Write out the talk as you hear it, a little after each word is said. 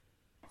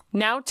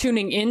Now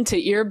tuning in to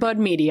Earbud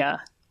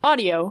Media.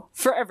 Audio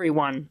for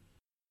everyone.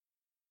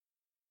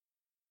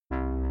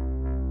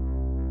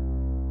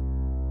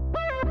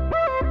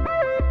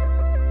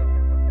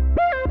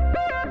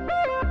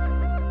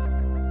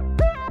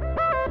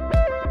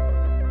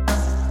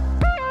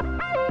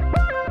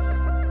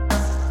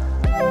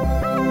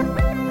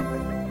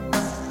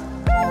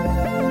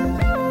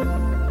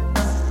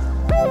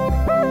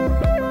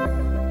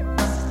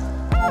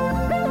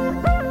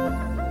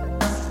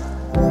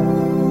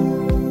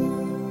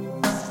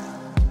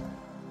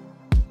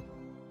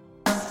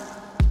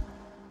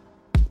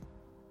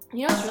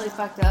 You know what's really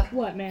fucked up?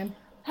 What, man?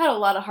 I had a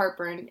lot of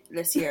heartburn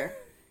this year.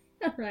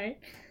 Right.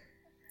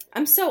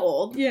 I'm so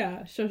old.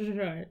 Yeah, sure.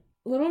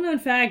 Little known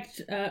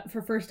fact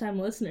for first-time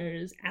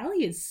listeners,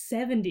 Allie is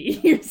 70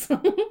 years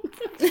old.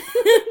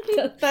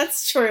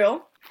 That's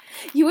true.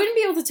 You wouldn't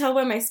be able to tell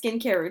by my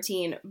skincare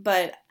routine,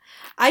 but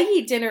I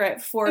eat dinner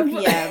at 4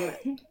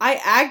 p.m. I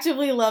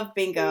actively love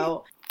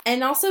bingo,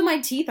 and also my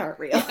teeth aren't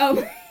real. Oh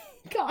my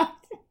god.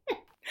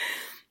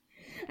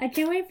 I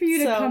can't wait for you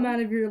to come out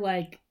of your,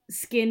 like,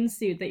 skin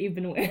suit that you've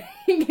been wearing,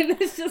 and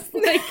it's just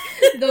like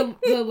the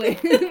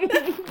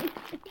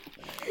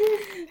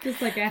just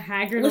like a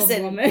haggard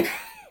old woman.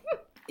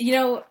 You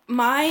know,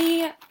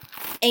 my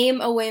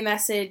aim away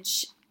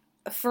message,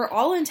 for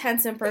all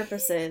intents and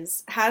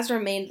purposes, has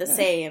remained the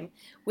same,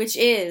 which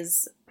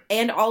is,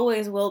 and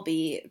always will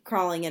be,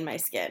 crawling in my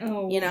skin.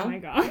 Oh, you know? My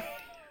god.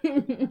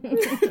 Oh,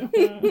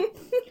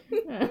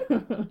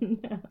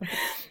 no.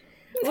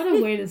 What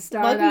a way to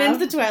start Welcome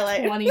off into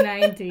Twilight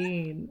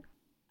 2019.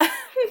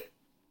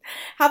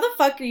 How the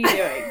fuck are you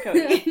doing,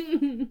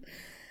 Cody?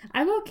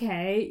 I'm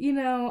okay. You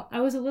know,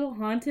 I was a little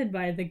haunted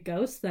by the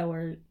ghosts that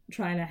were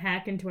trying to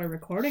hack into our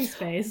recording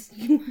space.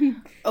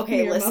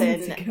 Okay,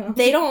 listen.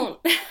 They don't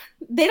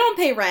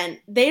pay rent.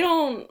 They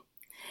don't.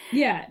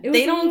 Yeah, it was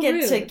they don't get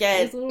rude. to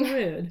get. It was a little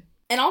rude.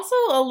 And also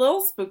a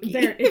little spooky,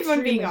 if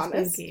I'm being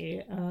honest.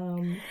 Spooky.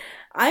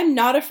 I'm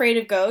not afraid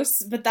of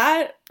ghosts, but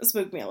that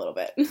spooked me a little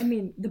bit. I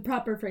mean, the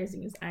proper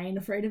phrasing is I ain't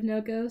afraid of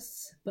no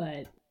ghosts,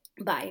 but...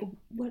 Bye.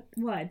 What?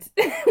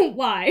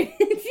 Why?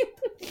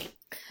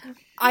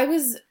 I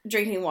was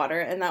drinking water,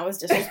 and that was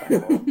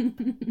disrespectful.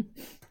 Can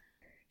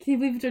you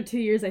believe after 2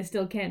 years I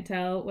still can't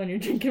tell when you're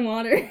drinking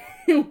water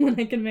when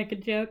I can make a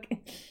joke?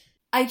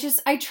 I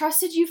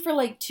trusted you for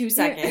like 2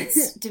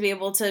 seconds to be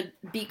able to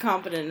be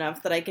confident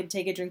enough that I could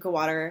take a drink of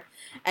water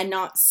and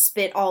not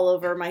spit all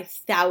over my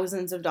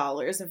thousands of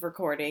dollars of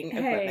recording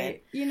equipment.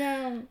 You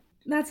know,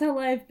 that's how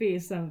life be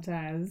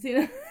sometimes,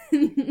 you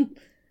know?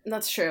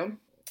 That's true.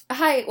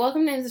 Hi,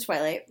 welcome to Into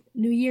Twilight.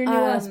 New year, new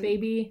us,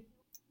 baby.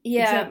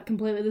 Yeah. Except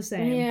completely the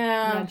same.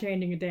 Yeah. Not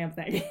changing a damn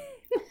thing.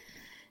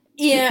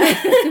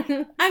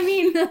 Yeah. I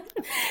mean,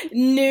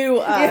 new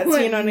us,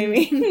 you know what I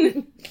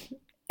mean?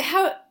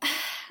 How...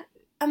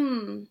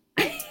 I'm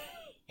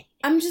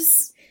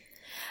just,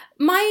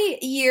 my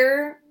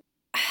year,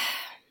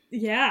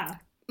 yeah.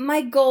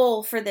 My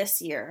goal for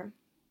this year,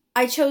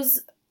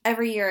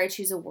 every year I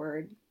choose a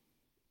word.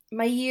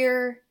 My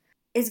year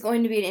is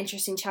going to be an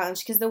interesting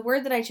challenge because the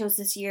word that I chose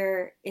this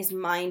year is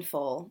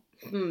mindful.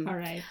 All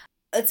right.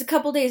 It's a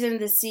couple days into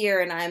this year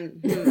and I'm,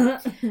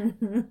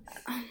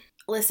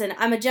 listen,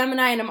 I'm a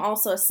Gemini and I'm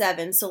also a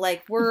 7, so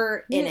like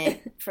we're in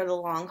it for the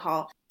long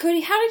haul.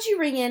 Cody, how did you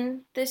ring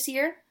in this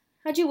year?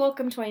 How'd you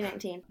welcome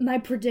 2019? My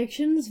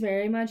predictions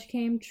very much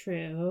came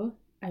true.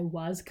 I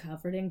was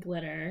covered in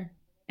glitter,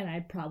 and I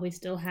probably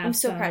still have I'm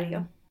so some proud of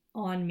you.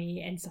 On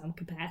me in some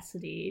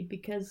capacity,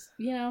 because,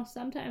 you know,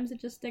 sometimes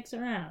it just sticks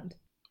around.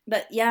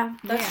 But yeah,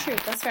 that's true.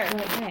 That's fair.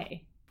 But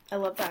hey. I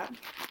love that.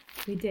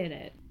 We did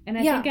it. And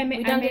I think I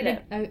made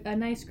a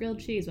nice grilled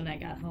cheese when I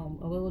got home,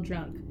 a little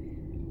drunk.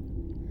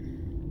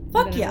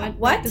 Fuck yeah. I went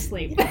what? back to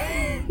sleep.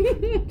 I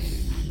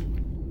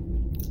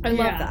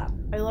love that.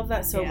 I love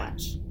that so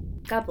much.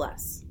 God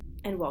bless,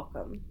 and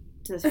welcome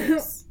to this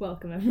space.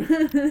 Welcome,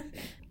 everyone.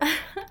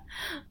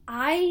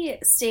 I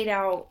stayed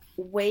out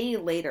way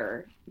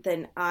later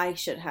than I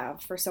should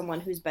have for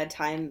someone whose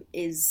bedtime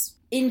is,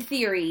 in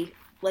theory,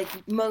 like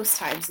most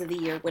times of the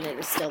year when it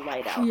is still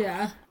light out.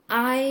 Yeah.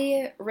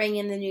 I rang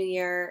in the new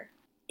year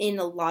in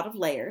a lot of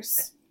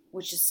layers,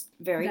 which is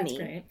very neat. That's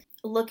great.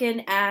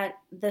 Looking at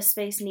the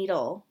Space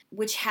Needle,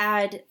 which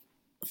had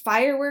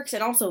fireworks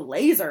and also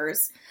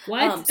lasers.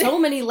 What? So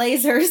many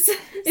lasers.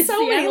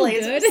 So many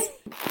lasers.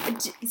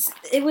 Good?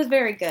 It was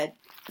very good.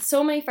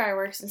 So many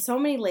fireworks and so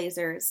many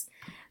lasers.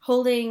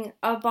 Holding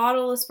a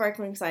bottle of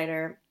sparkling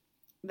cider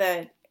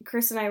that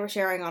Chris and I were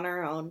sharing on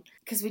our own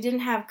because we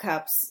didn't have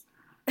cups.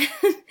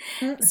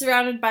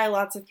 Surrounded by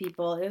lots of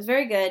people. It was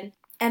very good.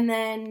 And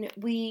then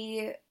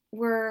we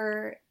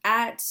were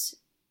at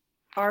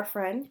our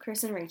friend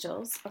Chris and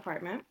Rachel's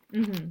apartment,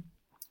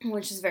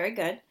 which is very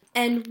good.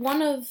 And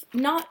one of,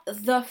 not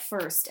the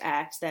first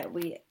act that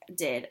we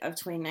did of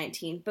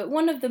 2019, but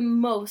one of the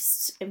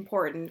most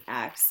important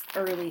acts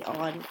early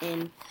on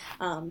in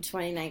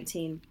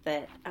 2019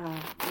 that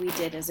we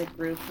did as a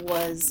group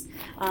was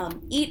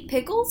eat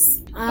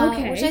pickles,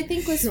 which I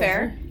think was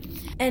fair.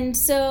 And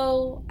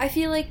so I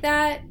feel like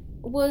that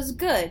was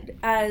good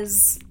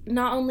as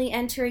not only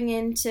entering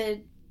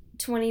into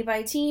 20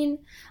 by teen,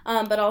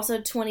 but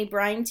also 20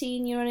 brine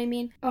teen, you know what I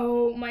mean?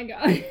 Oh my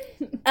god.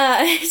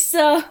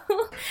 So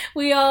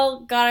we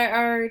all got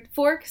our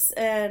forks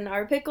and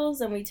our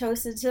pickles and we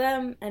toasted to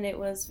them, and it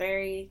was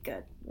very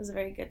good. It was a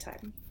very good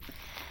time.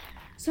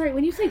 Sorry,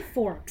 when you say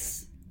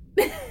forks,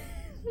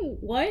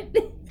 what?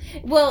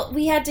 Well,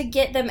 we had to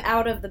get them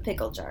out of the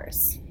pickle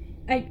jars.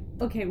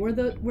 Okay, were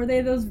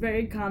they those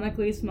very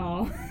comically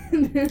small?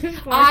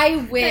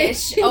 I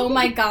wish. Oh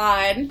my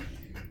god.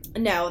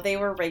 No, they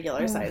were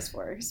regular size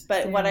forks,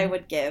 but what I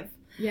would give.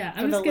 Yeah,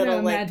 I'm just gonna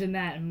imagine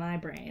that in my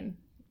brain.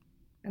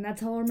 And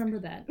that's how I'll remember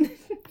that.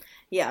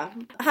 Yeah.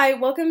 Hi,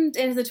 welcome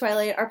to Into the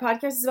Twilight. Our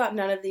podcast is about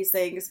none of these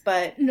things,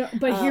 but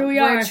here we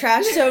are. We're a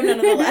trash show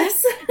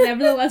nonetheless.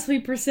 Nevertheless, we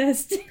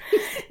persist.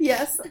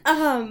 Yes.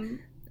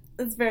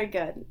 It's very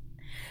good.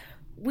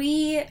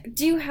 We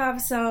do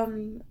have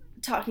some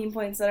talking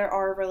points that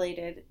are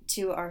related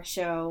to our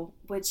show,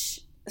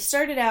 which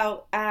started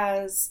out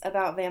as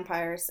about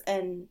vampires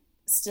and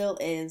still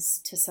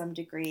is to some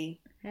degree.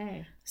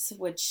 Hey.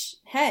 Which,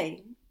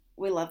 hey,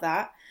 we love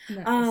that.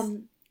 Nice.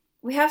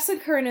 We have some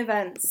current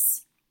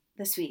events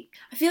this week.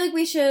 I feel like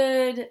we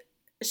should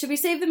we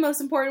save the most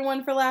important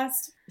one for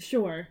last?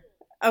 Sure.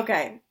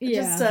 Okay.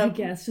 Yeah, I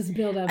guess. Just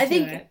build up to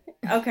it.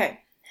 Okay.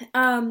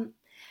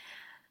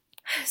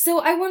 So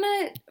I want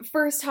to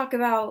first talk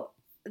about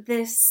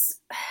this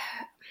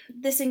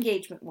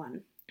engagement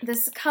one.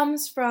 This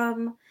comes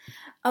from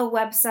a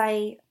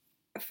website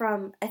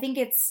from, I think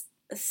it's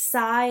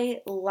Sci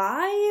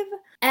Live,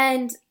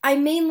 and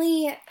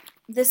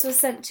this was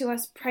sent to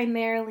us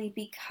primarily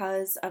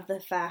because of the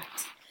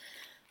fact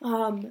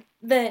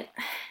that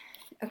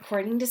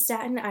according to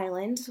Staten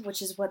Island,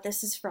 which is what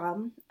this is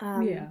from,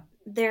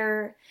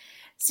 they're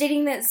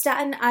stating that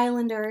Staten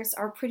Islanders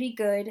are pretty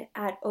good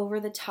at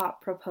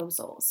over-the-top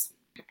proposals.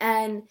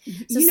 And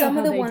so some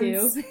of the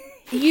ones,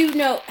 you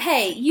know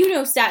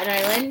Staten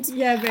Island.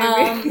 Yeah,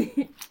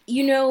 baby.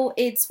 You know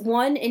it's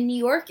one in New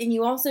York, and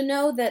you also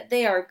know that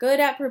they are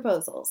good at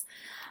proposals.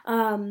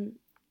 And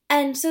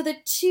so the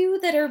two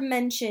that are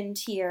mentioned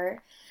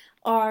here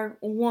are,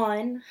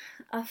 one,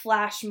 a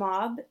flash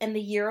mob in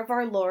the year of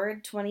our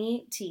Lord,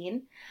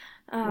 2018.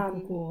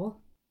 Cool.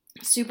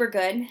 Super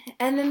good.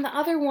 And then the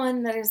other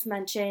one that is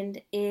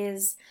mentioned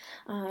is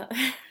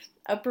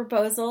a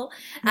proposal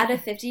at a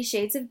 50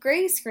 Shades of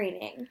Grey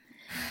screening.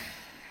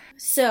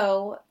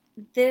 So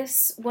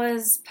this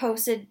was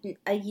posted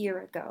a year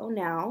ago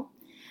now,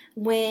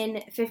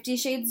 when 50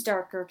 Shades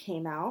Darker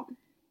came out.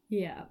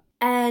 Yeah.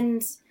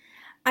 And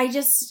I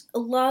just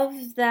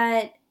love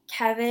that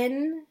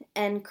Kevin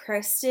and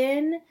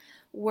Kristen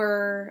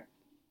were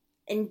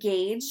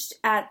engaged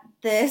at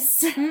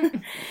this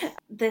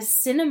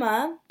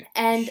cinema,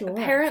 and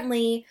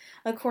apparently,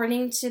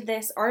 according to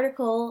this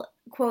article,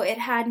 quote, it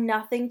had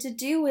nothing to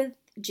do with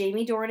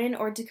Jamie Dornan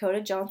or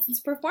Dakota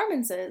Johnson's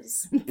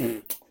performances.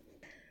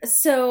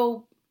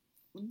 So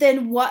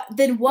then what?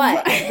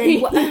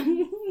 Right.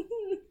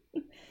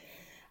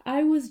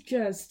 I was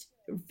just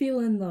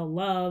feeling the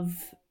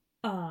love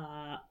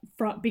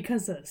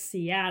because of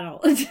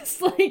Seattle.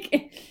 Just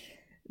like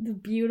the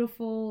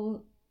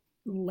beautiful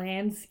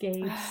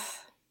landscapes,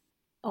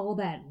 all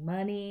that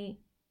money.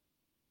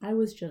 I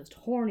was just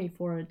horny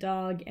for a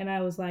dog, and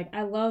I was like,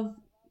 I love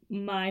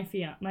my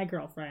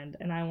girlfriend,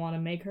 and I want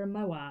to make her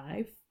my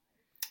wife.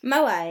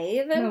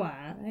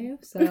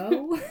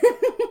 So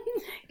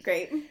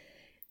great.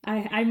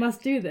 I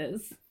must do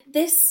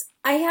this.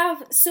 I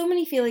have so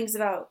many feelings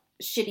about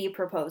shitty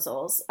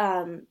proposals.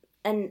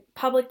 And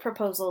public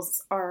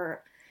proposals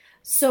are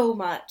so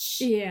much.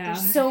 Yeah.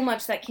 There's so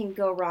much that can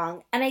go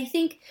wrong. And I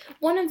think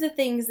one of the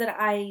things that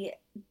I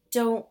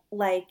don't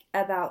like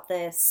about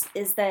this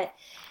is that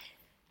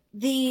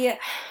the,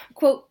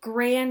 quote,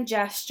 grand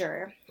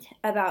gesture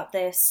about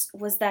this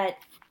was that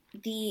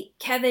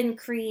Kevin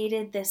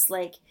created this,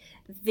 like,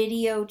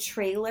 video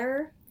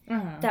trailer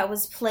that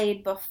was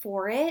played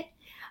before it.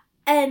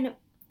 And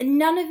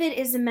none of it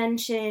is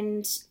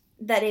mentioned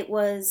that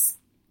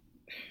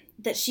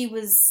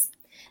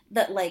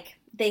like,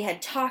 they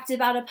had talked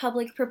about a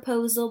public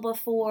proposal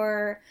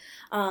before,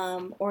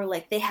 or,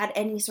 like, they had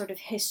any sort of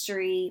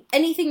history,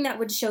 anything that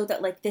would show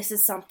that, like, this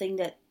is something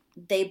that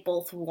they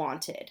both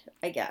wanted,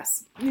 I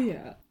guess.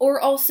 Yeah. Or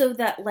also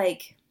that,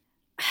 like,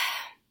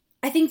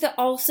 I think that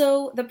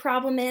also the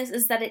problem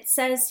is that it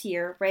says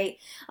here, right,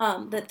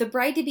 that the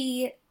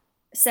bride-to-be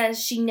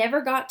says she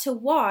never got to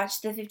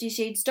watch the 50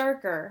 Shades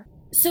Darker.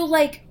 So,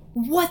 like,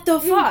 what the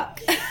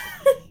fuck?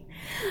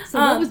 So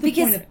what was the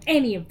point of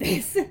any of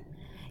this?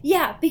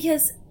 Yeah,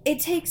 because it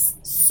takes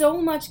so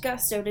much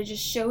gusto to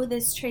just show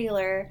this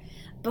trailer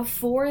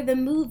before the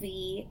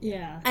movie,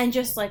 and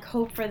just, like,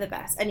 hope for the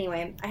best.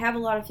 Anyway, I have a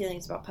lot of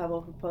feelings about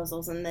public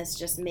proposals, and this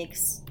just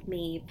makes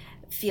me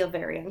feel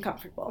very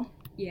uncomfortable.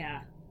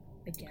 Yeah,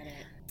 I get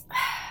it.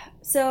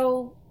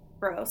 So,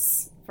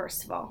 gross,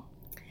 first of all.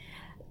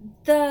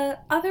 The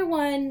other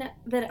one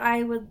that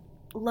I would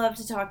love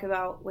to talk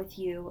about with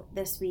you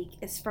this week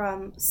is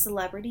from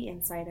Celebrity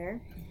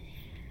Insider.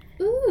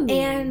 Ooh.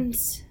 And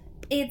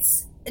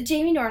it's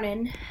Jamie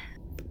Dornan,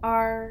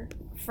 our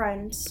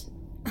friend.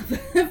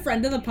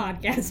 Friend of the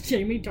podcast,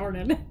 Jamie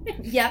Dornan.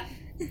 Yep.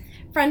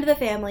 Friend of the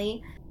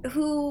family,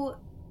 who,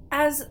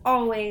 as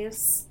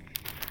always,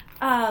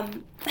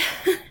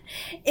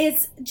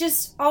 is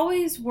just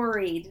always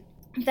worried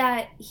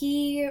that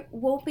he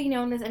won't be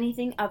known as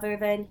anything other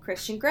than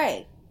Christian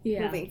Grey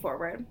moving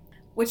forward.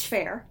 Which,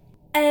 fair.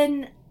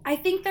 And I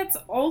think that's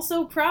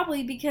also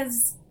probably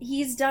because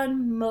he's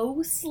done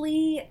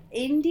mostly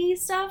indie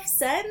stuff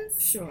since.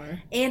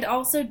 Sure. And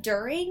also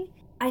during.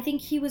 I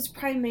think he was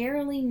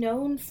primarily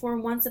known for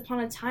Once Upon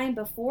a Time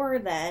before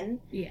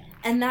then. Yeah.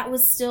 And that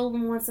was still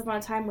when Once Upon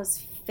a Time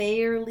was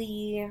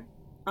fairly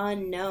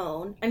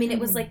unknown. I mean, it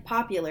was, like,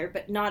 popular,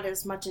 but not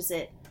as much as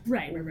it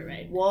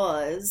right.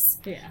 was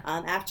Yeah.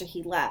 after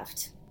he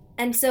left.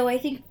 And so I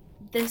think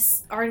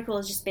this article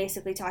is just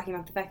basically talking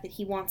about the fact that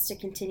he wants to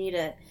continue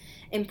to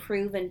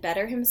improve and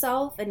better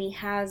himself, and he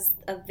has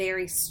a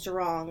very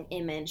strong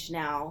image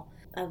now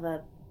of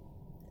a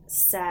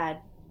sad,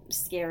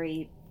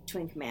 scary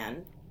twink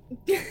man, I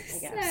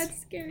guess. Sad,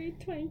 scary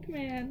twink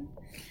man.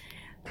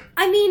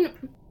 I mean,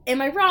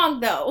 am I wrong,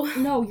 though?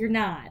 No, you're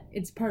not.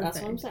 It's perfect.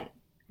 That's what I'm saying.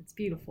 It's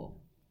beautiful.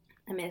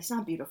 I mean, it's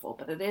not beautiful,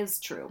 but it is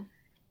true.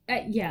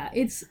 Yeah,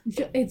 it's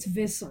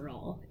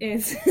visceral.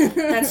 It's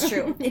That's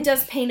true. It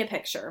does paint a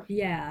picture.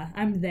 Yeah,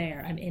 I'm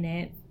there. I'm in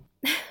it.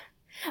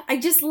 I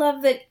just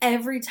love that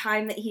every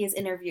time that he is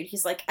interviewed,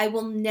 he's like, I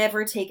will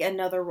never take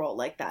another role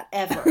like that,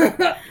 ever.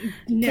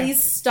 Never.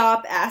 Please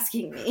stop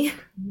asking me.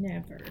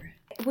 Never.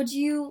 Would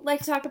you like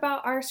to talk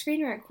about our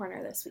Screen Rant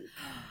Corner this week?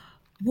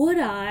 Would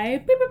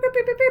I?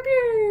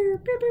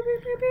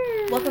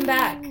 Welcome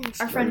back,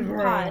 our friend of the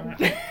pod.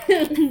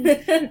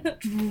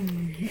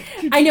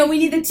 I know we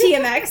need the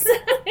TMX.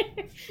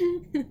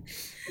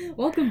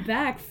 Welcome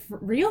back,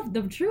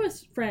 the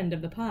truest friend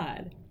of the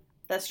pod.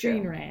 That's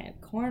Screen true. Rant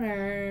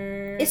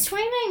Corner. Is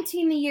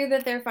 2019 the year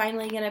that they're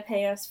finally going to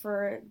pay us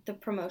for the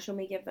promotion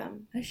we give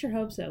them? I sure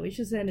hope so. We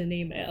should send an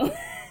email.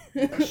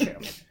 That's true.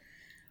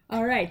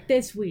 All right,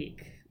 this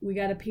week we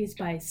got a piece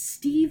by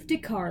Steve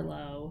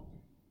DiCarlo.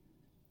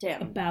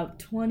 Damn. About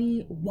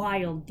 20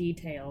 wild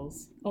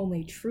details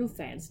only true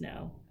fans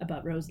know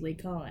about Rosalie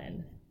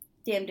Cullen.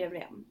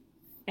 Damn.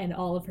 And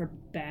all of her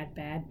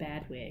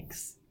bad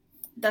wigs.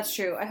 That's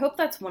true. I hope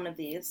that's one of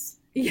these.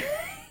 Yeah,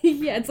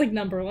 it's like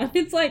number one.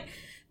 It's like,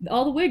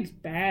 all the wigs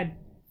bad,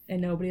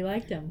 and nobody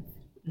liked them.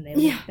 And they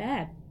look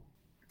bad.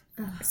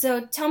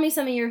 So tell me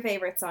some of your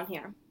favorites on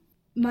here.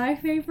 My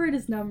favorite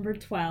is number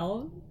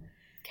 12.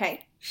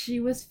 Okay. She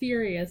was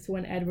furious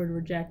when Edward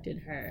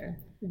rejected her.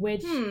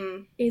 Which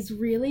is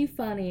really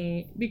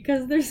funny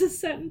because there's a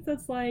sentence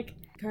that's like,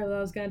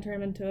 Carlo's gonna turn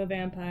him into a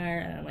vampire,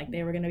 and like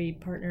they were gonna be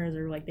partners,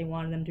 or like they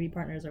wanted them to be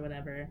partners or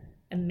whatever,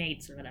 and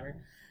mates or whatever.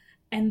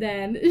 And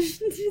then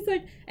she's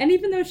like, and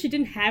even though she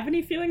didn't have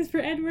any feelings for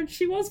Edward,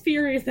 she was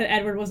furious that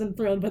Edward wasn't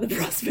thrilled by the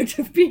prospect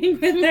of being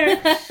with her,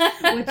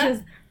 which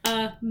is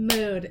a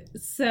mood.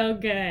 So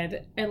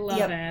good. I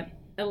love it.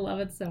 I love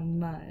it so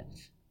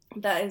much.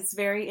 That is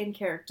very in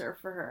character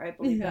for her. I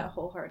believe that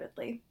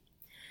wholeheartedly.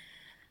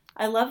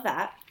 I love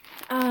that.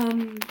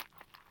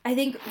 I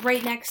think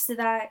right next to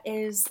that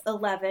is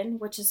 11,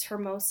 which is her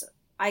most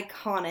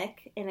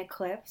iconic in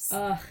Eclipse.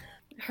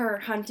 Her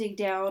hunting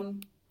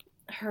down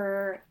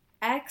her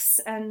ex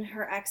and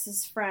her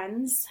ex's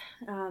friends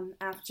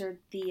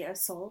after the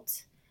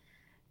assault.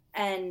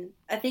 And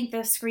I think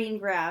the screen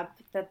grab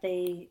that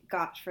they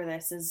got for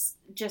this is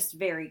just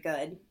very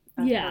good.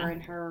 Of her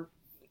in her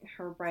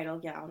bridal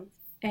gown.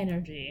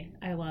 Energy.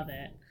 I love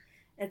it.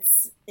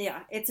 It's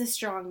a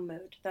strong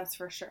mood, that's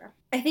for sure.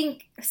 I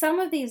think some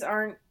of these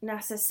aren't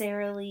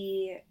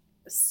necessarily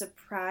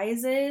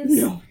surprises.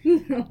 No.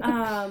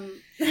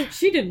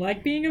 She didn't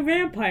like being a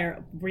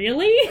vampire.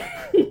 Really?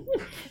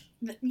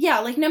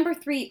 Yeah, like number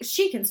 3,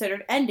 she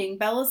considered ending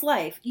Bella's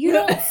life. You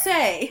don't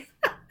say.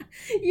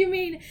 You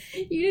mean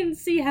you didn't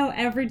see how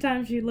every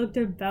time she looked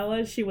at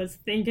Bella, she was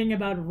thinking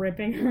about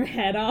ripping her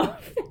head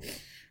off?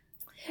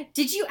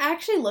 Did you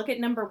actually look at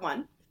number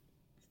 1?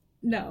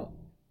 No.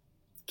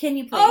 Can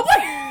you please? Oh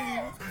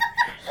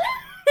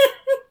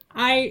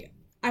my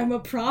I'm a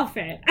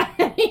prophet.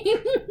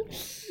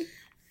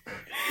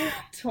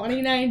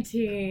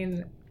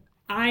 2019.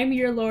 I'm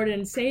your Lord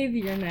and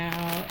Savior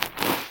now.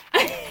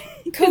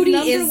 Cody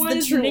is one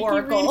the true Nikki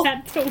oracle. Reed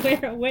had to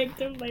wear a wig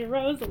to play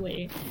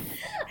Rosalie.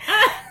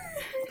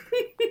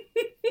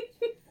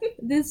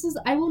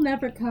 I will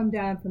never come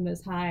down from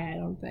this high, I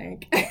don't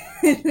think.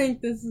 I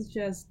think this is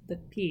just the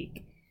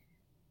peak.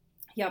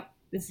 Yep.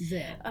 This is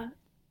it.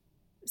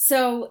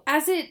 So,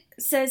 as it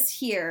says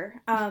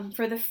here,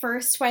 for the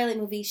first Twilight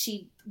movie,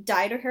 she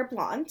dyed her hair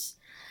blonde.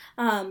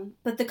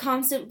 But the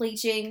constant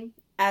bleaching,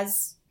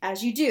 as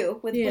you do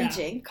with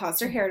bleaching,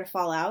 caused her hair to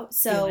fall out.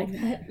 So,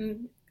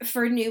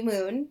 for New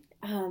Moon,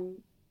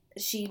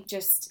 she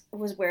just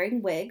was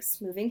wearing wigs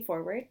moving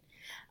forward.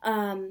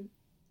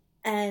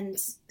 And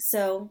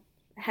so,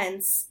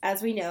 hence,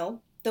 as we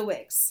know, the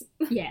wigs.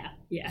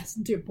 Yes.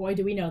 Boy,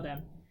 do we know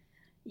them.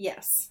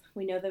 Yes,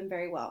 we know them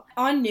very well.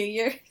 On New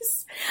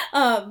Year's,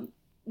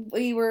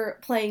 we were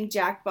playing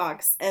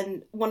Jackbox,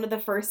 and one of the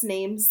first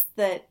names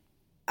that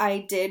I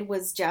did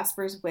was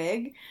Jasper's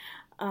Wig,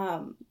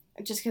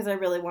 just because I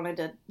really wanted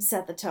to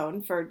set the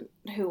tone for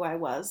who I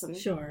was and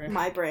Sure.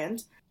 my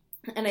brand.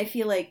 And I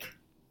feel like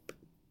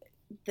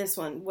this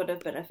one would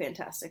have been a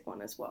fantastic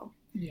one as well.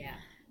 Yeah.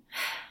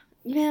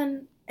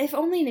 Man, if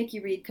only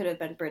Nikki Reed could have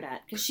been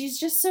brunette, because she's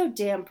just so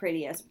damn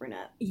pretty as a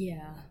brunette.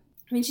 Yeah.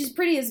 I mean, she's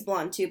pretty as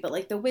blonde too, but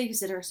like the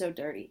wigs in her so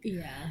dirty.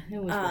 Yeah,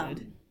 it was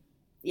good.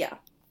 Yeah.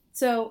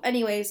 So,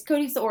 anyways,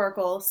 Cody's the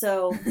Oracle,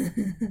 so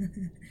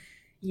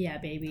Yeah,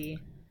 baby.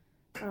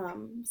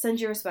 send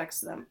your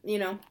respects to them. You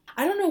know,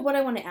 I don't know what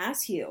I want to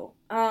ask you.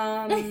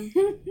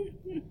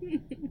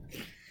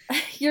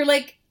 You're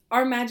like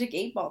our magic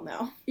 8-ball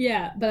now.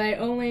 Yeah, but I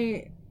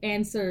only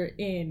answer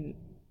in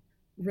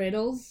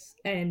riddles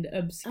and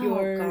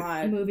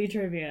obscure movie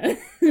trivia.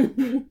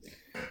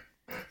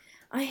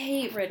 I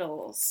hate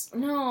riddles.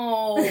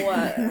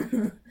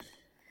 No.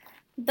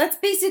 That's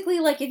basically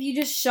like if you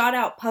just shot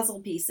out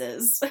puzzle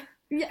pieces.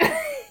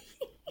 Yeah.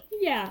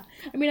 Yeah.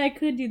 I mean, I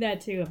could do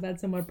that too if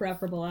that's a more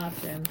preferable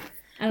option.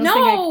 I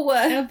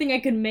don't think I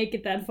could make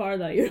it that far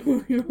though. You're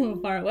a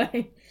little far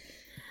away.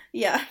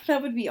 Yeah,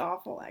 that would be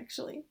awful,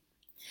 actually.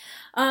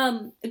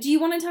 Do you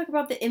want to talk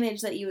about the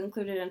image that you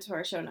included into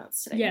our show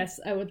notes today? Yes,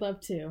 I would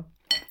love to.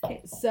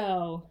 Okay,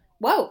 so...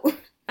 Whoa!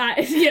 I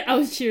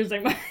was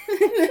cheersing my...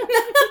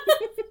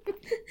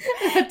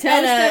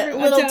 a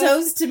little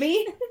toast to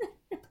me.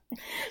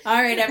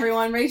 All right,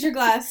 everyone, raise your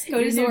glass.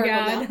 Cody's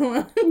Oracle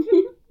now.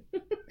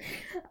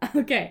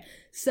 Okay,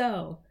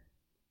 so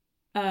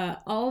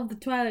all of the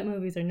Twilight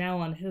movies are now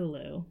on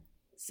Hulu.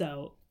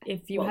 So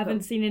if you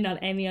haven't seen it on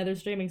any other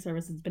streaming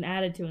service that's been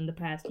added to in the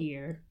past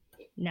year,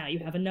 now you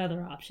have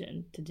another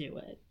option to do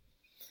it.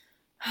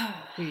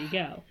 Here you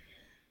go.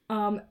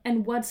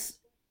 And what's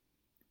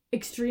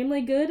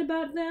extremely good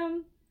about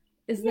them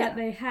is that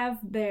they have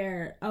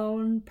their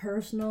own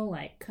personal,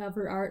 like,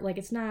 cover art. Like,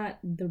 it's not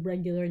the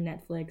regular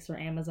Netflix or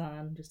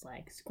Amazon, just,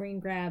 like, screen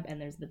grab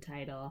and there's the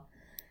title.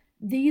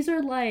 These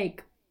are,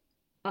 like,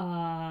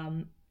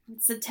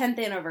 it's the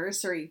 10th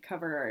anniversary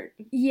cover art.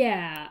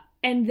 Yeah,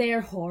 and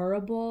they're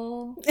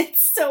horrible.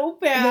 It's so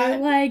bad. They're,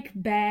 like,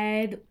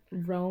 bad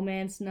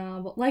romance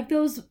novel. Like,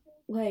 those,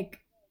 like...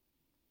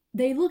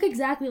 They look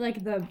exactly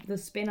like the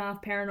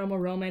spin-off paranormal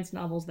romance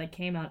novels that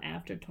came out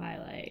after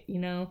Twilight, you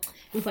know?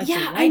 With, like, the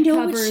white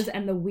covers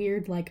and the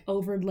weird, like,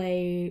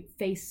 overlay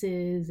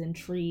faces and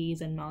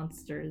trees and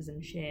monsters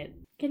and shit.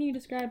 Can you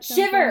describe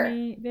something Shiver! for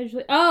me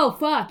visually? Oh,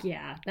 fuck,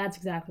 yeah. That's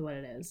exactly what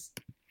it is.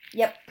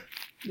 Yep.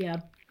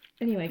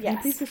 Anyway, can you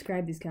please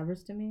describe these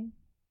covers to me?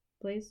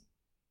 Please?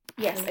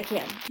 Yes, I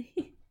can.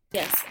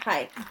 Yes,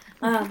 hi.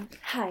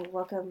 Hi,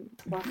 welcome.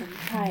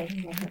 Hi,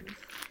 welcome.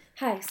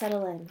 Hi,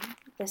 settle in.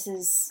 This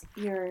is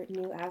your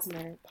new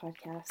Asmer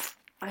podcast.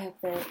 I hope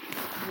that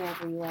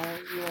wherever you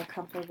are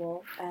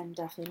comfortable and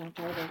definitely not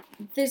driving.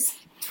 This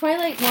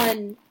Twilight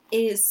one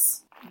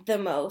is the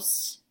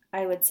most,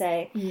 I would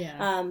say.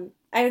 Yeah.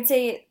 I would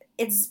say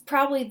it's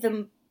probably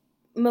the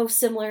most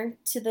similar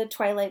to the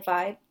Twilight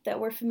vibe that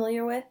we're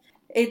familiar with.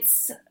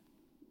 It's,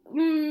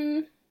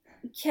 Kelly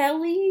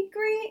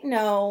green?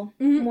 No,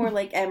 more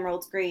like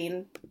emerald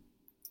green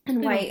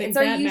and white. It's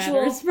our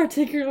usual, matters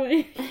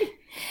particularly.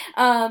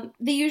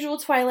 The usual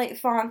Twilight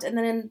font, and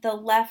then in the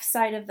left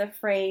side of the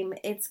frame,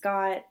 it's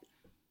got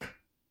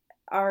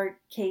our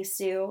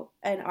Kesu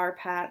and our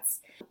Pats,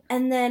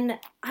 and then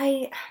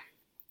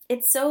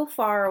it's so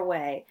far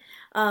away.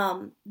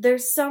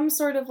 There's some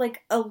sort of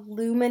like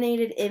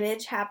illuminated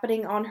image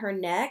happening on her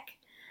neck.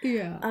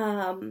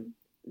 Yeah.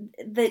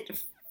 That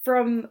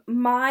from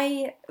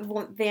my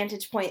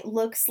vantage point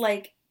looks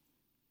like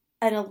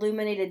an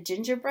illuminated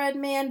gingerbread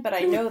man, but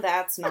I know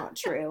that's not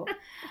true.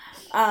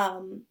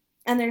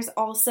 And there's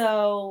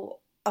also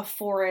a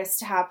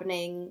forest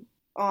happening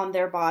on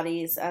their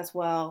bodies as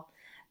well.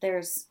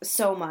 There's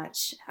so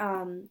much.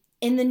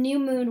 In the New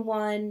Moon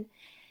one,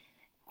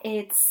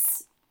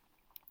 it's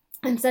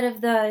instead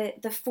of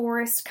the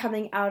forest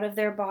coming out of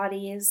their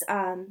bodies,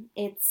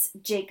 it's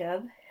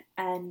Jacob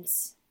and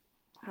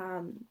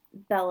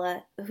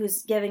Bella,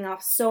 who's giving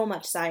off so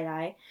much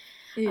side-eye.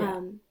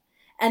 Yeah.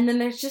 And then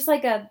there's just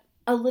like a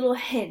little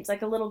hint,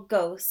 like a little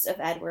ghost of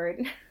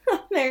Edward on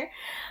there.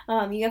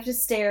 You have to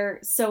stare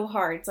so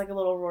hard. It's like a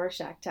little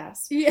Rorschach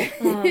test. Yeah.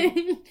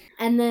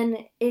 And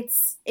then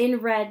it's in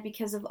red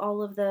because of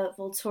all of the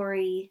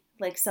Volturi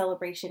like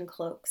celebration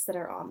cloaks that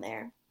are on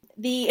there.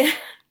 The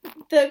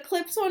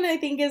Eclipse one I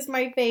think is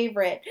my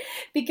favorite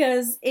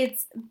because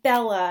it's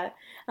Bella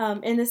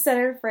in the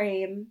center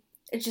frame,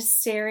 just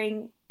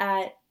staring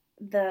at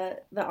the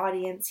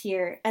audience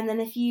here. And then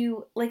if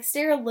you like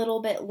stare a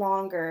little bit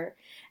longer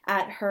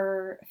at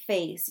her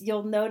face,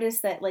 you'll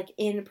notice that like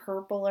in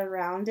purple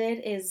around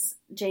it is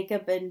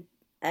Jacob and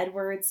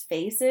Edward's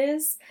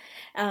faces,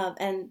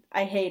 and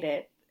I hate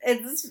it.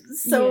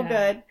 It's so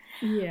good.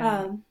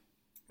 Yeah.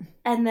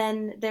 And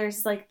then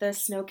there's like the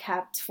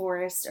snow-capped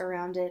forest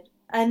around it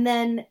And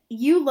then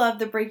you love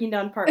the Breaking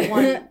Dawn Part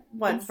 1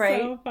 one, It's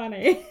right? so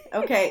funny.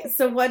 Okay,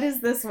 so what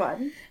is this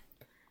one?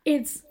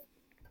 It's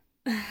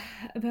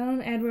Bella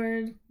and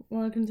Edward,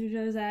 looking through each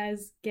other's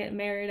eyes, get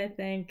married, I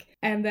think.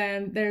 And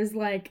then there's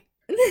like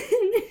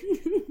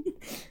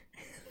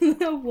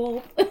the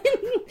wolf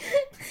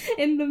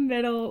in the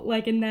middle,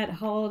 like in that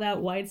hollowed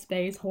out white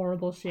space,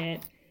 horrible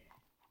shit.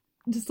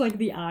 Just like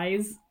the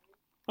eyes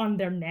on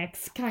their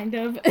necks, kind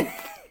of.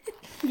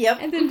 Yep.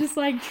 And then just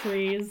like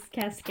trees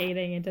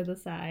cascading into the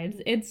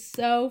sides. It's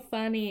so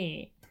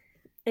funny.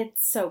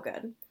 It's so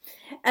good.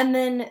 And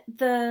then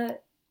the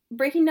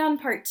Breaking Dawn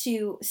Part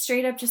 2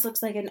 straight up just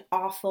looks like an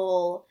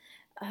awful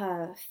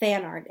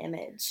fan art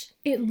image.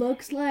 It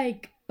looks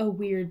like a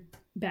weird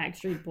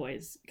Backstreet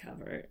Boys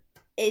cover.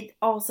 It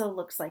also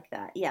looks like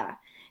that, yeah.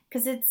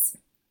 Because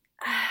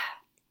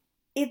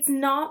it's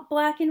not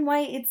black and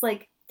white, it's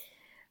like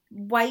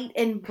white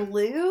and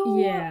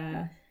blue.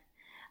 Yeah.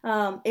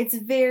 It's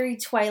very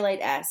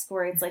Twilight-esque,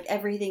 where it's like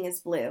everything is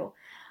blue.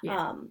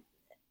 Yeah.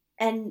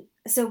 And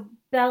so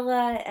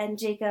Bella and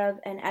Jacob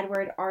and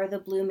Edward are the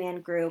Blue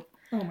Man Group.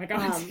 Oh my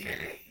god.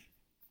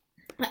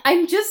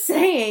 I'm just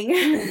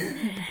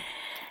saying.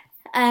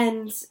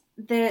 And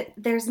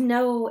there's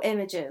no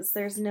images.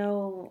 There's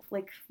no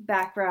like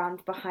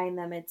background behind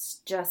them.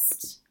 It's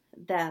just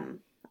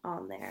them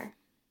on there.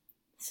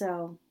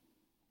 So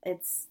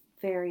it's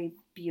very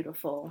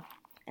beautiful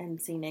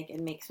and scenic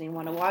and makes me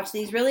want to watch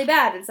these really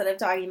bad instead of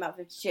talking about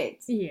 50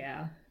 Shades.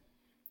 Yeah.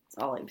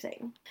 That's all I'm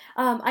saying.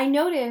 I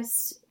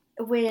noticed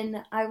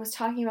when I was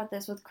talking about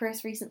this with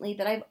Chris recently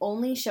that I've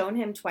only shown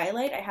him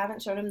Twilight. I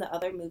haven't shown him the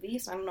other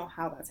movies, so I don't know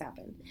how that's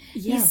happened.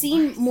 Yeah, He's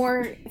seen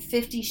more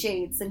 50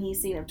 Shades than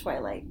he's seen of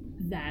Twilight.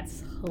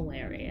 That's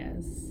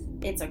hilarious.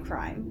 It's a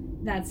crime.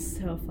 That's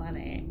so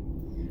funny.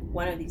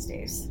 One of these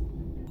days.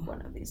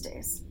 One of these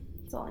days.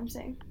 That's all I'm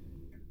saying.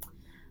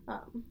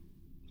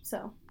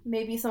 So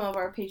maybe some of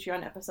our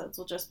Patreon episodes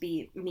will just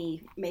be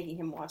me making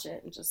him watch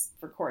it and just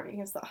recording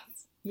his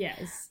thoughts.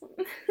 Yes.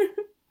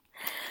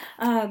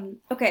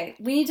 Okay,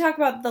 we need to talk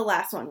about the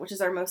last one, which is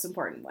our most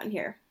important one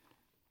here.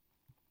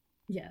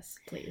 Yes,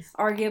 please.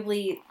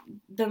 Arguably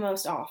the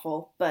most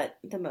awful, but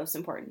the most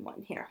important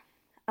one here.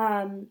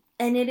 And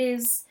it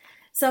is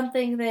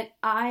something that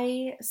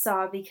I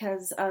saw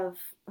because of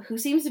who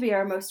seems to be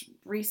our most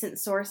recent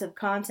source of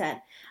content,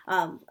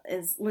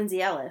 is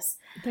Lindsay Ellis.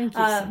 Thank you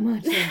so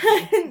much.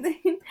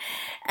 Lindsay.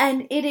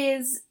 And it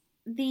is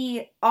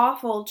the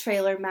awful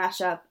trailer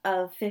mashup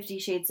of 50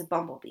 Shades of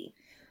Bumblebee.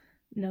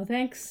 No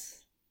thanks.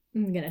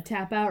 I'm gonna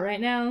tap out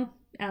right now.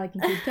 Allie can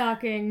keep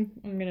talking.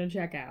 I'm gonna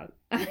check out.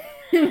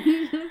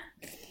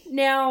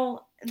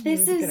 Now,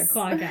 this is gonna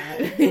clock out.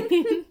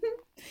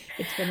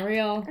 It's been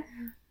real.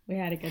 We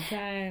had a good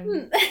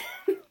time.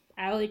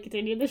 Allie,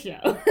 continue the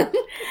show.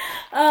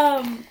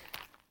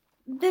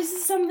 This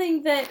is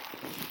something that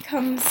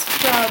comes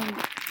from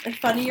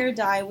Funny or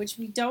Die, which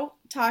we don't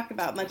talk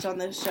about much on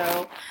this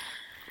show.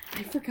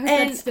 I forgot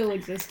that still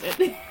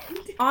existed.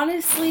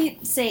 Honestly,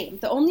 same.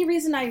 The only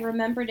reason I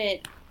remembered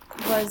it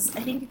was,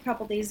 I think a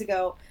couple days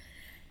ago,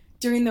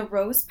 during the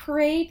Rose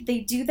Parade, they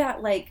do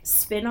that, like,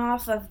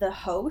 spin-off of the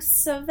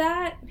hosts of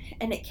that,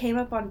 and it came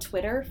up on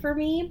Twitter for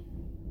me.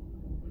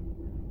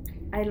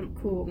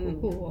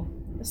 Cool.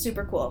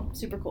 Super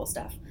cool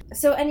stuff.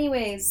 So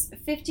anyways,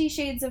 50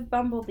 Shades of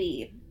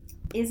Bumblebee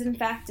is in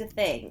fact a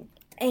thing.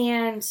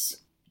 And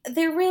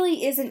there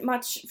really isn't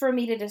much for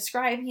me to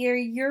describe here.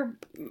 Your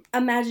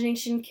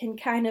imagination can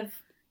kind of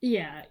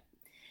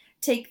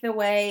take the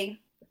way.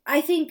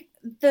 I think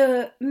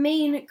the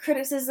main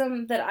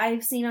criticism that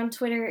I've seen on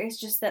Twitter is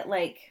just that,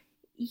 like,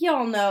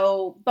 y'all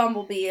know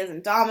Bumblebee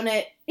isn't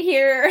dominant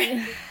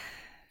here.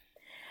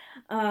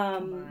 Come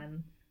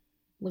on.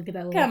 Look at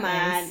that little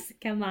face.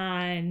 Come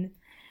on.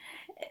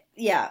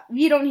 Yeah,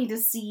 you don't need to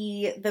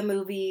see the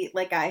movie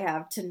like I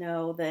have to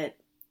know that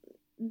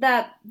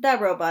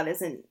robot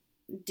isn't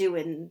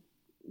doing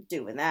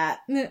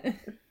that.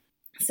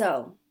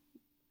 So,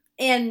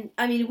 and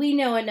I mean, we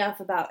know enough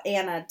about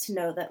Anna to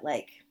know that,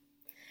 like,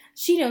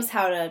 she knows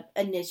how to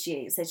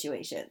initiate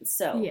situations.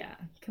 So yeah,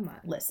 come on.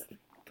 Listen.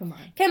 Come on.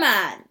 Come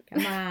on.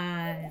 Come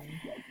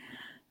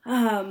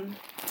on.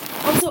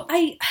 Also,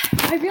 I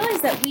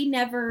realized that we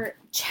never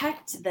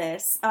checked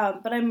this,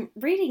 but I'm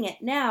reading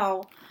it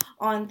now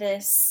on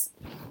this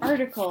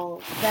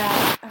article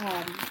that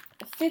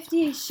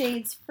 50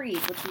 Shades Freed,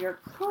 which we are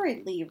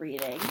currently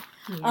reading,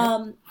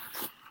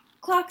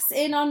 clocks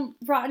in on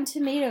Rotten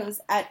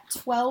Tomatoes at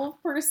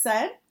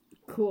 12%.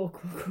 Cool.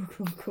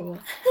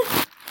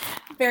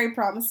 Very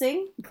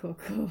promising. Cool.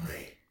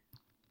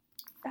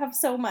 Have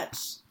so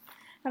much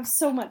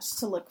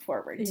to look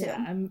forward to.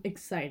 Yeah, I'm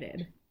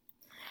excited.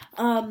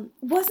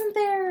 Wasn't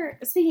there,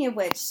 speaking of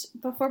which,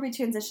 before we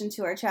transition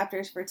to our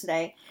chapters for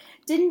today,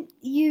 didn't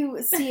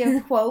you see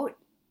a quote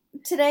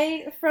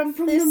today from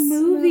this the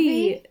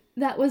movie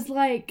that was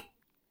like,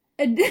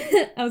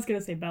 I was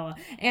gonna say Bella,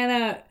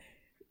 Anna,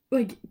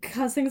 like,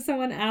 cussing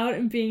someone out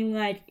and being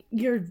like,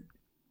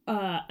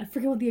 I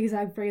forget what the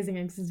exact phrasing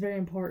is, because it's very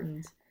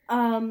important.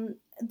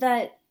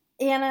 That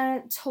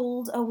Anna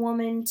told a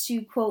woman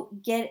to,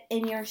 quote, get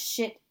in your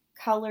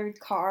shit-colored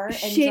car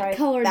and drive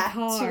back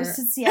to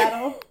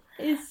Seattle.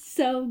 It's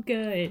so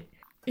good.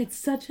 It's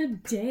such a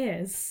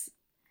diss.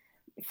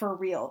 For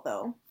real,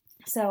 though.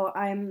 So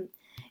I'm,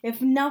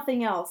 if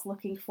nothing else,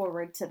 looking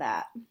forward to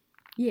that.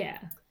 Yeah.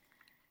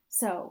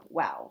 So,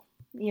 wow.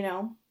 You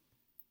know,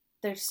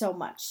 there's so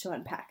much to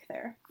unpack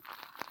there.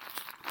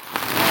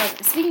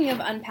 Speaking of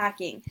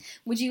unpacking,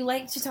 would you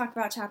like to talk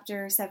about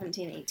chapter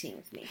 17, 18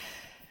 with me?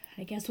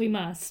 I guess we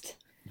must.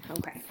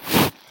 Okay.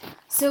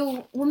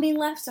 So, when we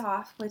left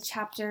off with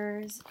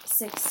chapters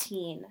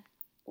 16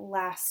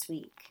 last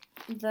week,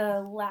 the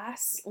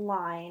last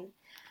line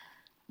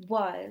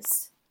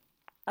was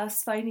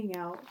us finding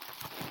out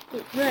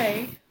that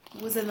Ray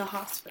was in the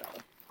hospital.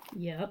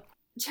 Yep.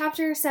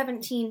 Chapter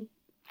 17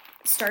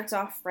 starts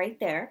off right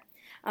there.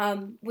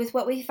 With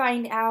what we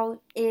find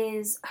out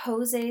is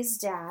Jose's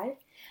dad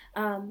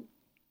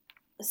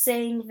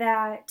saying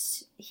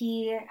that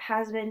he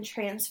has been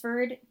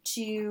transferred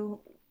to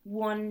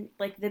one,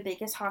 like, the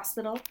biggest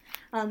hospital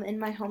in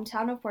my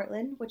hometown of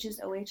Portland, which is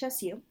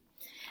OHSU.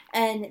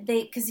 And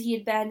because he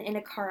had been in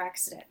a car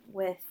accident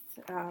with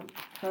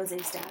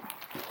Jose's dad.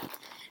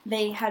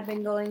 They had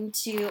been going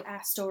to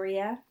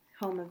Astoria,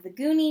 home of the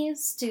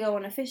Goonies, to go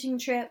on a fishing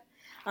trip.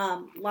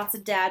 Lots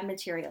of dad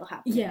material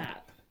happening. Yeah.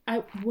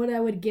 What I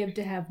would give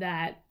to have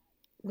that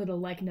little,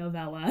 like,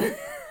 novella.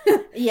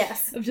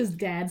 Yes. Of just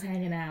dads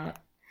hanging out.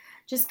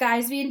 Just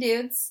guys being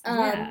dudes.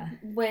 Yeah.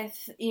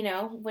 With, you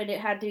know, when it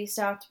had to be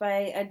stopped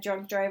by a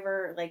drunk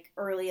driver, like,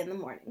 early in the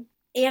morning.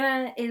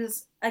 Anna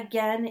is,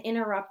 again,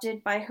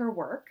 interrupted by her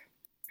work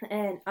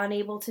and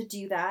unable to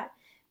do that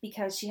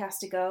because she has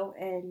to go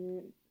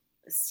and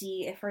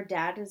see if her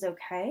dad is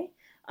okay.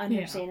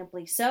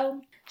 Understandably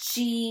so.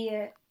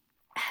 She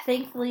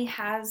thankfully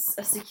has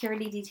a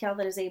security detail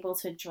that is able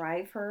to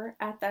drive her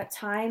at that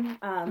time.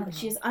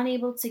 She is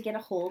unable to get a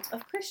hold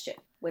of Christian,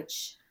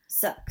 which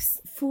sucks.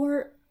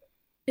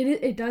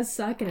 It does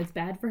suck and it's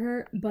bad for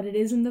her, but it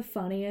is in the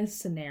funniest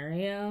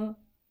scenario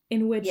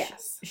in which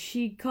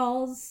she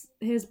calls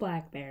his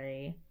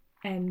BlackBerry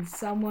and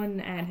someone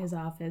at his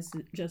office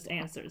just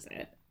answers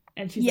it.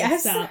 And she's like,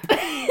 stop.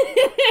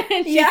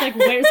 And she's like,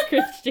 where's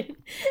Christian?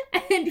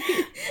 And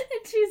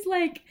she's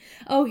like,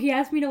 oh, he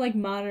asked me to, like,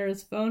 monitor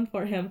his phone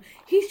for him.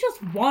 He's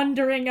just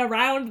wandering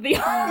around the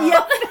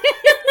office.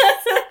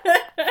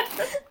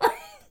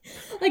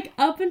 Like,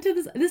 up into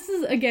this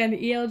is, again,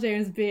 E.L.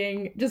 James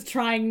just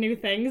trying new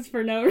things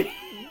for no reason.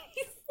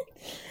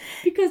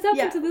 Because up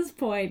until this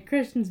point,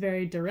 Christian's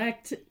very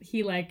direct.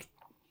 He, like,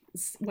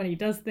 when he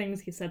does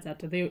things, he sets out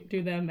to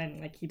do them, and,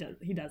 like, he does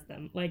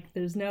them. Like,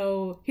 he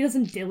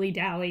doesn't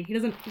dilly-dally. He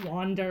doesn't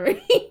wander.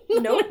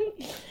 Nope.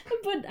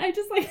 But I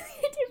just, like,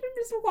 him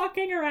just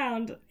walking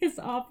around his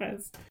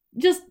office.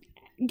 Just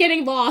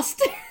getting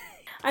lost.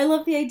 I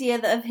love the idea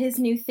of his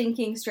new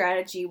thinking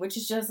strategy, which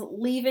is just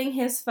leaving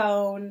his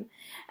phone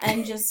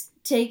and just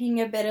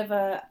taking a bit of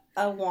a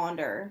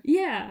wander.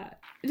 Yeah.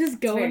 Just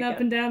going up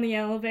and down the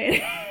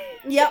elevator.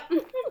 Yep.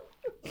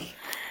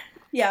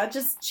 Yeah,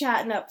 just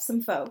chatting up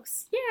some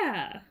folks.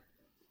 Yeah.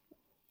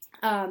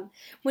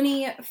 When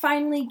he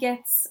finally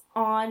gets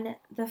on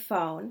the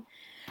phone,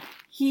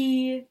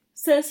 he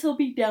says he'll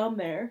be down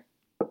there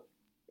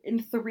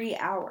in 3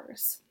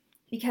 hours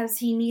because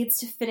he needs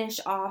to finish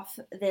off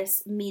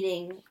this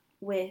meeting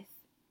with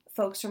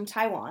folks from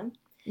Taiwan.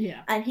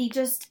 Yeah. And he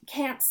just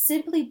can't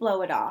simply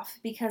blow it off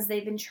because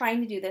they've been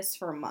trying to do this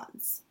for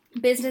months.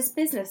 Business.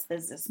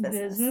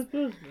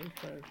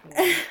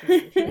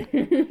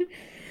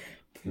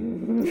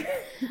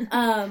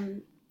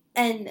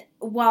 And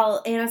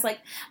while Anna's like,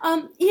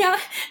 yeah,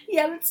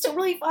 that's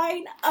totally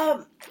fine.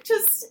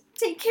 Just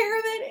take care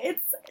of it.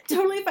 It's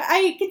totally fine.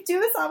 I can do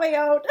this on my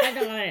own. I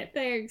got it.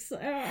 Thanks.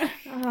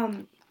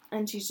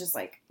 And she's just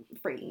like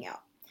freaking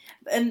out.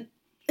 And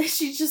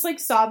she's just like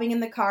sobbing in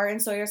the car,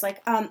 and Sawyer's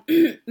like,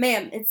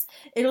 ma'am,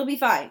 it'll be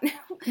fine.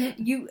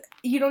 You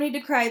don't need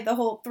to cry the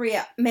whole 3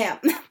 hours. Ma'am.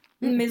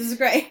 Mrs.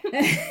 Gray.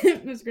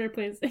 Mrs. Gray,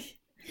 please.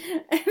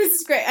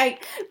 Mrs. Gray,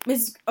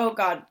 oh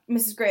God,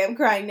 Mrs. Gray, I'm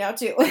crying now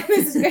too.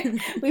 Mrs. Gray,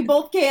 we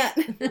both can't.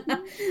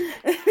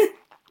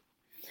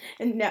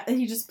 And now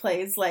he just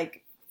plays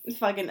like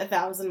fucking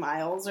 1,000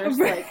 Miles or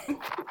like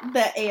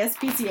the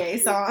ASPCA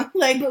song,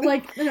 like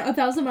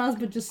 1,000 Miles,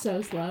 but just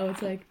so slow.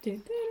 It's like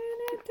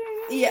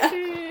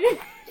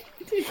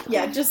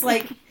yeah, just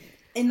like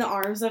in the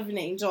arms of an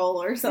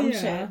angel or some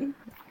shit.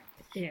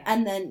 Yeah,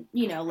 and then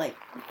like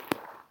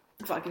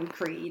fucking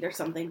Creed or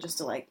something just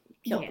to like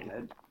kill the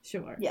mood.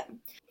 Sure. Yeah.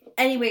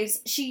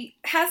 Anyways, she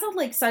has a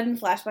like sudden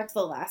flashback to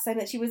the last time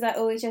that she was at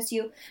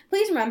OHSU.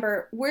 Please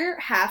remember, we're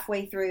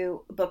halfway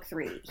through book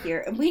 3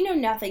 here, and we know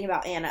nothing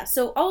about Anna.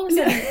 So all of a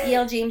sudden,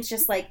 E.L. James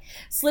just like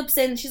slips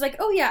in. She's like,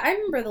 "Oh yeah, I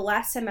remember the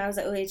last time I was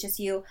at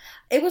OHSU.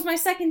 It was my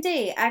second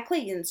day at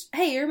Clayton's.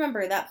 Hey, you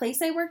remember that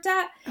place I worked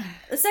at?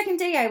 The second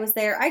day I was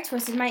there, I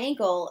twisted my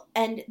ankle,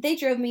 and they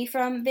drove me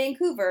from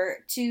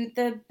Vancouver to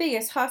the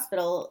biggest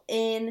hospital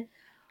in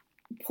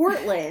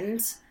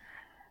Portland."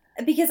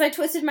 Because I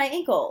twisted my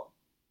ankle.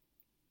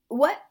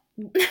 What?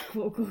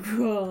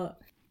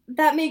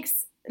 That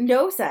makes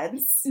no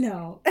sense.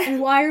 No.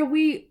 Why are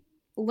we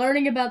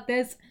learning about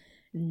this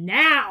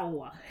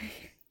now?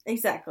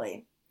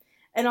 Exactly.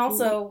 And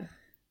also,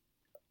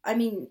 I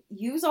mean,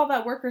 use all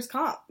that workers'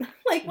 comp.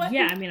 Like, what?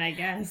 Yeah, I mean, I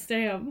guess.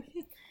 Damn.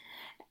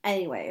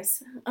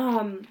 Anyways,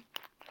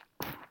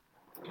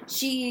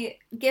 she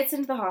gets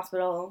into the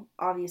hospital,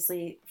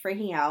 obviously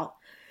freaking out,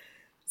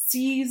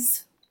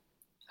 sees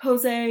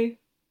Jose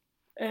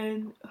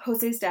and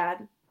Jose's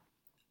dad,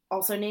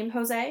 also named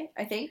Jose,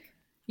 I think.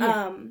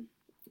 Yeah.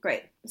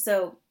 Great.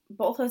 So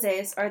both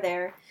Jose's are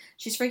there.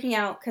 She's freaking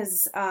out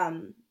because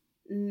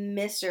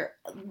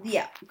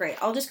great.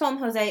 I'll just call him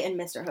Jose and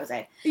Mr.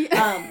 Jose.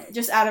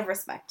 Just out of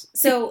respect.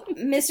 So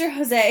Mr.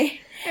 Jose.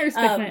 I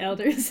respect my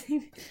elders.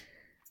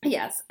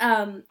 Yes.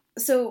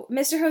 So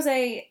Mr.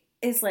 Jose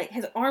is like,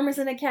 his arm is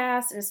in a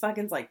cast and his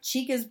fucking like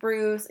cheek is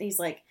bruised. And he's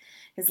like,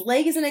 his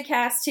leg is in a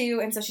cast too.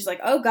 And so she's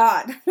like, oh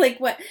God, like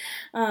what?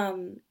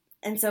 And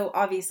so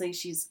obviously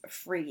she's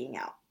freaking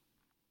out.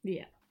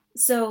 Yeah.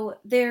 So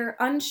they're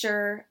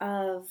unsure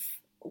of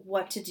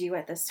what to do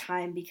at this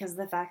time because of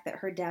the fact that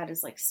her dad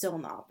is like still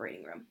in the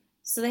operating room.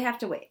 So they have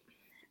to wait.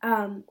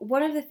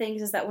 One of the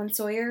things is that when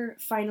Sawyer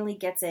finally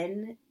gets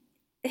in,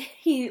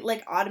 he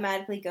like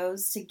automatically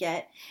goes to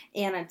get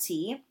Anna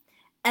tea.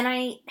 And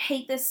I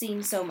hate this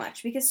scene so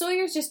much because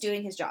Sawyer's just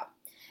doing his job.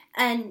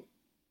 And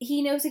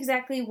he knows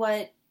exactly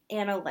what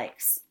Anna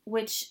likes,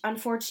 which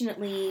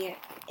unfortunately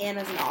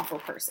Anna's an awful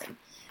person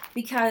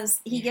because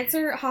he gets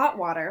her hot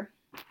water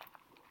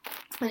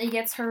and he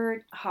gets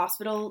her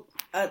hospital,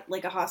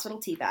 like a hospital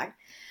tea bag.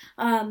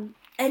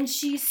 And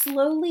she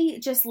slowly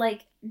just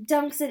like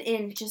dunks it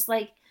in, just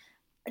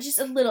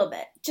a little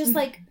bit, just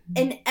like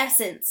an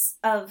essence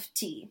of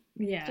tea.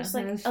 Yeah. Just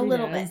like a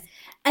little bit.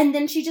 And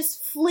then she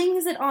just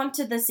flings it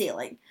onto the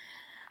ceiling.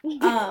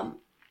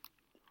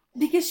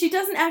 Because she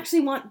doesn't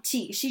actually want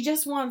tea. She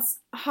just wants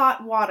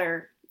hot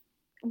water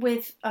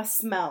with a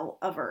smell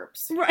of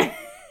herbs. Right.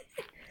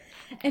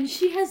 And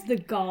she has the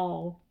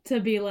gall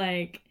to be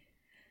like,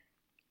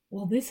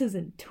 well, this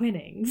isn't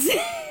Twinings.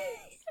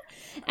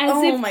 As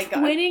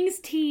Twinings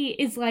tea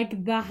is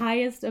like the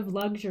highest of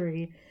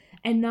luxury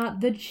and not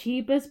the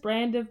cheapest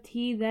brand of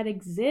tea that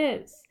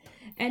exists.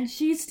 And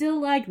she's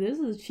still like, this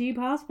is cheap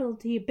hospital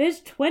tea.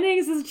 Bitch,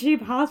 Twinings is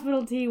cheap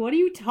hospital tea. What are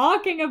you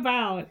talking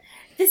about?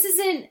 This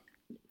isn't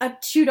a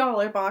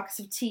 $2 box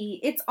of tea.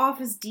 It's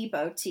Office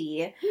Depot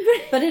tea.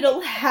 But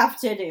it'll have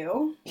to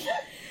do.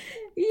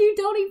 You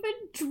don't even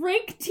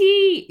drink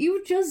tea.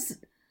 You just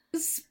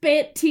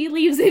spit tea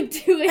leaves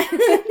into it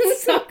and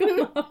suck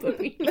them up.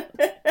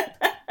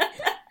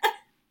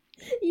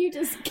 You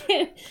just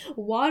get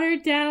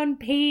watered down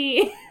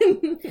pee.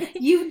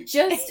 You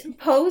just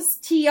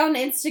post tea on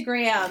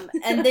Instagram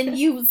and then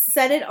you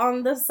set it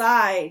on the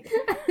side.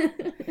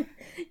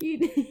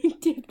 You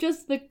dip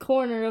just the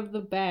corner of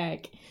the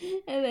bag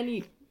and then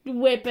you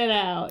whip it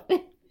out.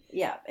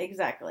 Yeah,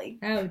 exactly.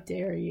 How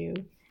dare you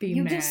be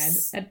mad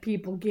at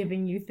people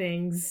giving you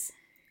things.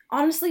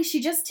 Honestly,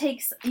 she just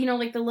takes,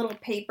 like the little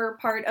paper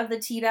part of the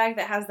tea bag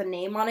that has the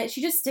name on it.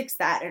 She just sticks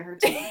that in her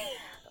tea.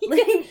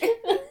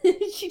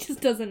 She just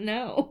doesn't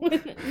know.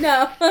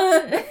 No.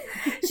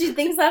 She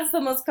thinks that's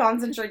the most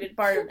concentrated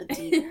part of the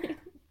tea.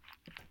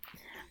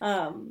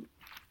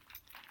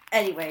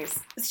 Anyways,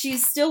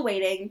 she's still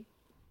waiting.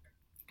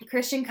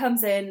 Christian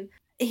comes in.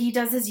 He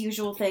does his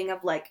usual thing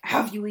of like,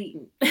 have you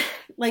eaten?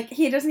 Like,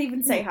 he doesn't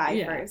even say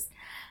hi first.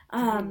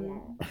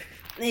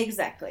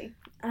 Exactly.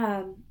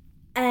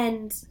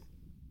 And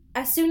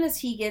as soon as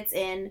he gets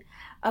in,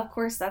 of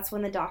course, that's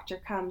when the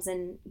doctor comes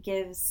and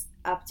gives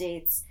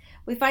updates.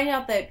 We find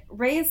out that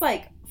Ray is,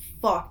 like,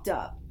 fucked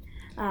up.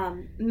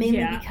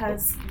 Mainly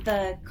because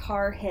the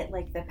car hit,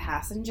 like, the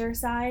passenger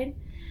side.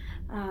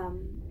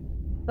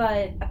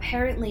 But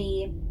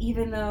apparently,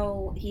 even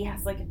though he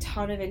has, like, a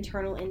ton of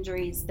internal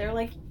injuries, they're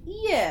like,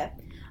 yeah.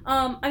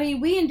 I mean,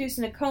 we induced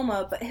in a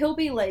coma, but he'll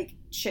be, like,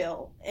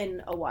 chill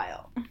in a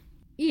while.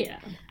 Yeah.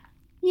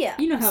 Yeah.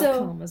 You know how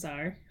comas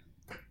are.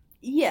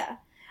 Yeah.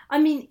 I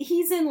mean,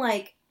 he's in,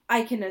 like,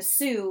 I can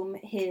assume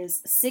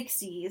his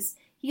 60s.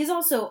 He's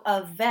also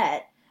a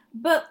vet,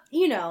 but,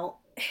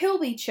 he'll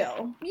be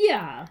chill.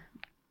 Yeah.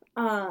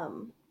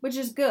 Which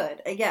is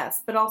good, I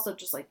guess, but also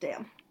just like,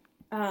 damn.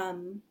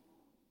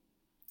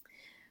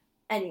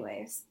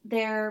 Anyways,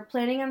 they're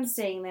planning on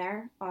staying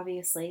there,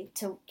 obviously,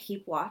 to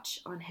keep watch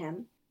on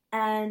him.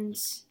 And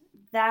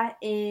that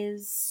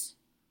is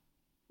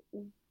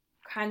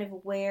kind of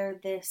where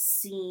this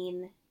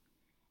scene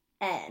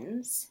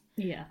ends.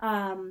 Yeah.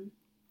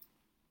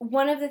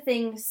 One of the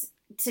things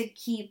to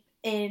keep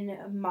in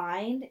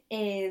mind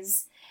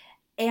is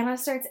Anna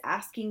starts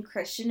asking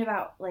Christian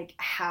about, like,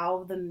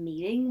 how the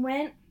meeting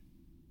went.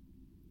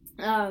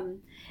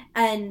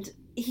 And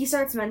he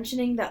starts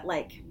mentioning that,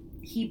 like,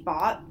 he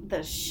bought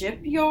the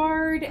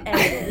shipyard,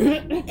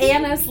 and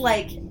Anna's,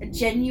 like,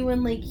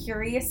 genuinely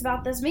curious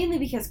about this, mainly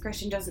because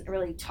Christian doesn't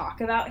really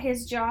talk about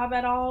his job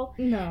at all.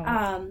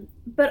 No.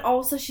 But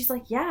also she's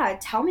like, yeah,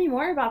 tell me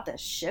more about the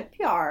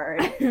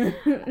shipyard.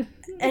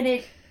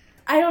 And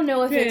I don't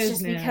know if it's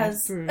just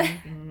because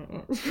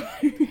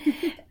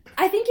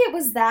I think it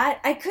was that.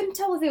 I couldn't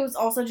tell if it was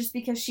also just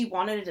because she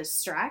wanted a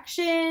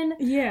distraction.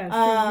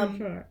 Yeah,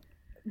 sure.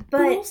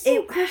 But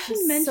also,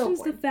 Christian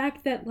mentions the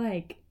fact that,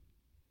 like,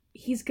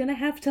 he's gonna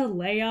have to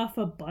lay off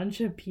a bunch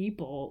of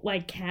people,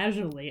 like,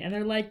 casually. And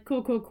they're like,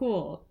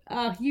 cool.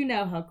 Oh, you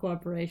know how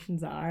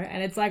corporations are.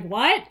 And it's like,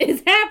 what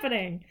is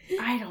happening?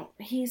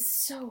 He's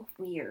so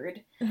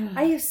weird.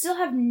 I still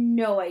have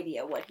no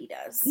idea what he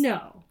does.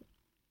 No.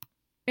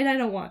 And I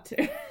don't want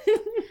to.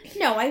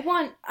 No, at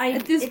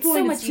this point,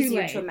 so much it's too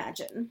easier late to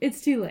imagine.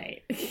 It's too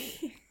late.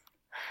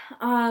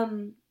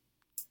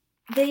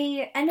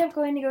 They end up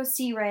going to go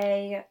see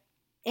Ray.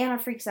 Anna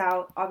freaks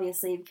out,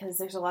 obviously, because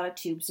there's a lot of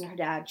tubes in her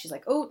dad. She's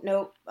like, oh,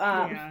 nope.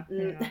 No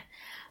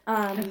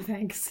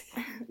thanks.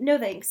 No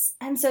thanks.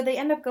 And so they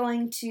end up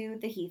going to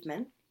the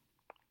Heathman,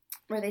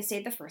 where they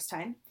stayed the first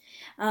time.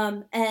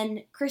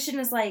 And Christian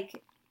is,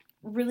 like,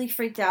 really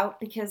freaked out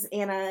because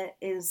Anna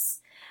is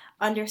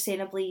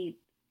understandably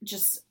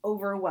just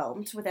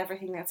overwhelmed with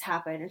everything that's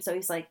happened. And so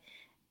he's like,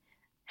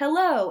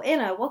 hello,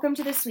 Anna, welcome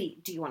to the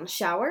suite. Do you want a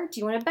shower?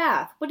 Do you want a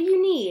bath? What do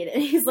you need?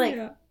 And he's like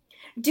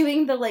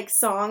doing the like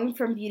song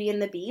from Beauty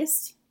and the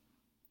Beast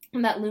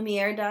that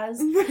Lumiere does.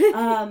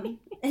 And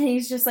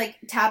he's just like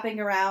tapping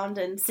around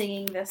and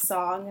singing this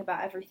song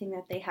about everything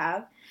that they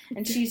have.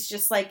 And she's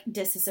just like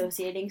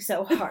disassociating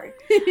so hard.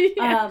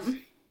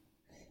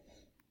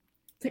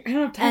 It's like, I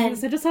don't have time for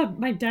this. I just saw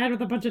my dad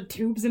with a bunch of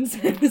tubes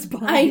inside of his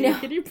body. I know.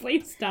 Can you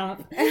please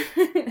stop?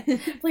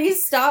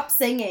 Please stop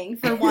singing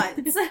for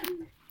once.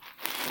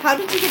 How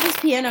did you get this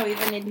piano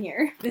even in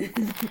here?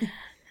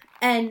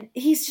 And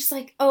he's just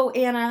like, oh,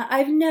 Anna,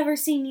 I've never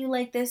seen you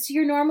like this.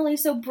 You're normally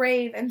so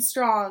brave and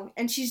strong.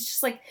 And she's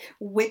just like,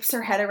 whips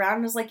her head around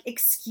and is like,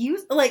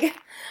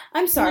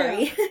 I'm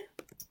sorry. Yeah.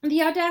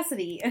 The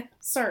audacity,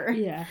 sir.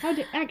 Yeah,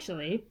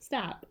 actually,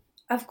 stop.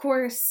 Of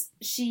course,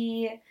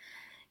 she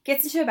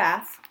gets into a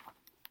bath,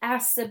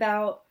 asks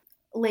about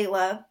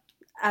Layla,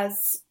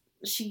 as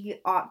she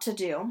ought to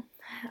do,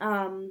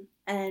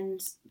 and,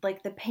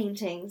 like, the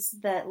paintings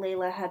that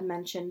Layla had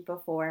mentioned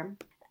before,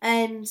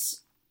 and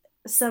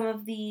some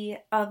of the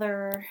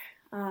other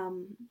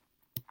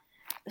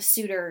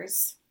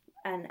suitors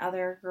and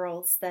other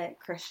girls that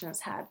Christian has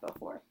had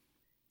before.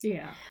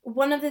 Yeah.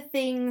 One of the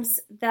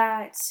things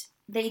that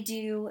they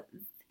do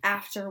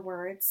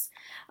afterwards,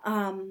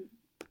 and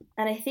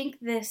I think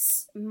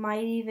this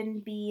might even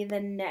be the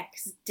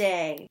next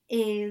day,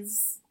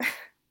 is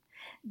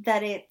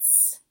that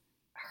it's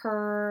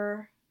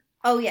her...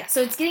 Oh, yeah,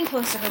 so it's getting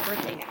close to her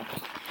birthday now.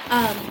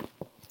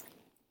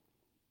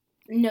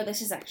 No,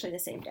 this is actually the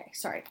same day.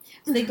 Sorry.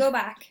 So they go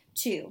back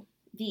to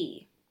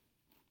the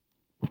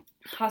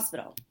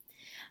hospital.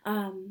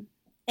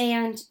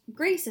 And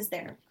Grace is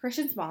there,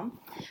 Christian's mom,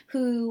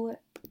 who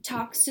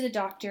talks to the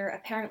doctor.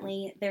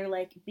 Apparently, they're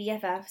like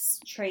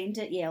BFFs trained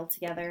at Yale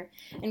together.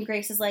 And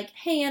Grace is like,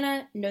 hey,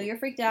 Anna, know you're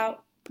freaked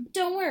out.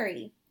 Don't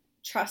worry.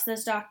 Trust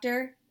this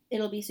doctor.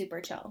 It'll be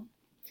super chill.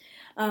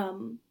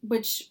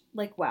 Which,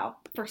 like, wow,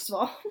 first of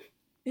all.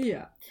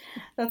 Yeah.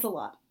 That's a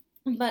lot.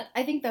 But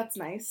I think that's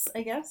nice,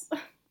 I guess.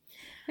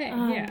 Hey,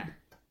 yeah.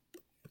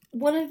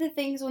 One of the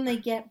things when they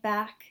get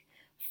back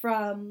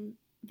from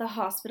the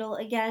hospital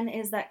again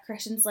is that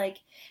Christian's like,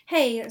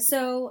 hey,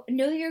 so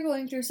know that you're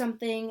going through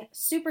something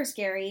super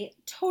scary,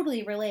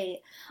 totally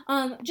relate.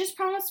 Just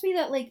promise me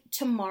that, like,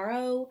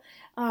 tomorrow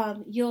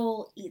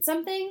you'll eat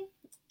something,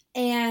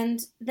 and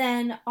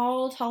then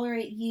I'll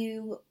tolerate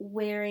you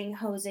wearing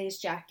Jose's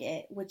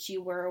jacket, which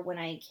you were when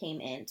I came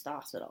into the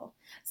hospital.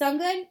 Sound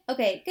good?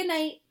 Okay, good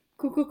night.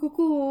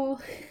 Cool.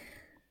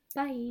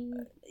 Bye.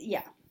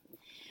 Yeah.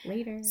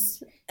 Later.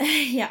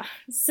 Yeah.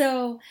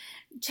 So,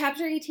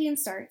 chapter 18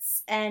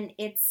 starts, and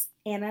it's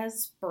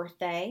Anna's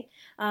birthday.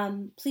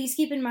 Please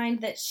keep in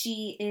mind that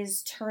she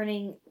is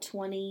turning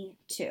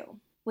 22,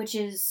 which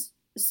is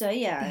so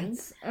young.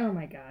 Oh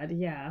my god,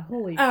 yeah.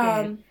 Holy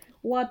shit.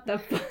 What the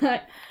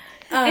fuck?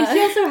 And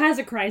she also has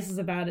a crisis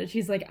about it.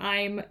 She's like,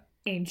 I'm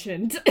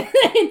ancient.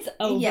 It's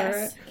over.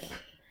 Yes.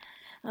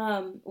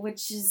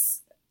 Which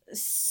is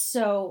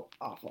so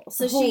awful.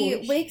 So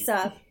she wakes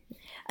up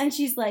and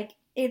she's like,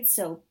 it's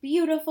so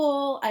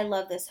beautiful. I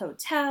love this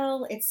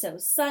hotel. It's so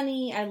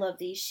sunny. I love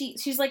these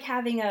sheets. She's like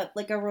having a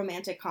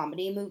romantic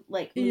comedy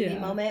movie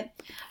moment.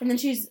 And then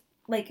she's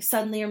like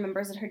suddenly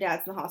remembers that her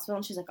dad's in the hospital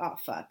and she's like, oh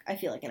fuck, I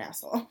feel like an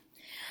asshole.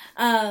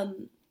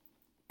 And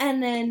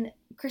then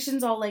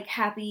Christian's all like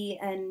happy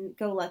and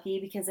go lucky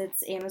because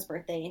it's Anna's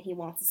birthday and he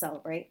wants to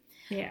celebrate.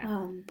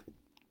 Yeah.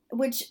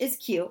 Which is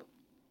cute.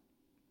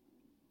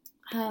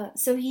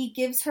 So he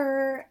gives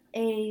her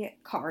a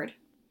card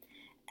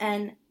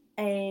and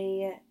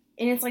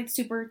it's like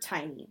super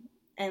tiny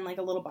and like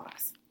a little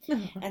box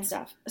and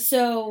stuff.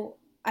 So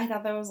I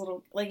thought that was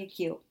a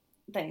cute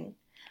thing.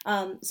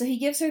 So he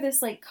gives her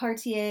this like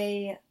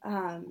Cartier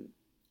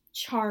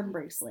charm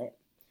bracelet,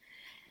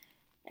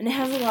 and it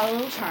has a lot of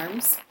little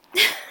charms.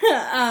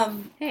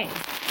 Hey,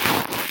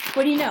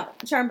 what do you know?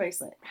 A charm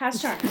bracelet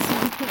has charms.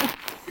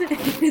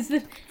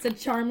 It's a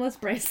charmless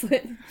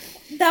bracelet.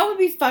 That would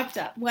be fucked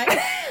up. What?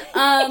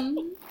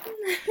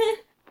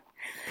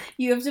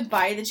 You have to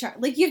buy the charm.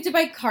 Like, you have to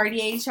buy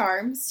Cartier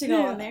charms to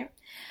go on there.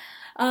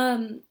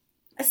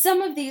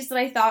 Some of these that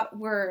I thought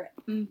were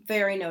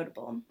very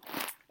notable.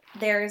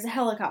 There's a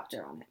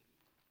helicopter on it.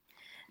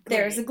 Great.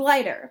 There's a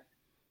glider.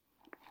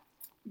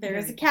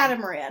 There's a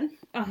catamaran.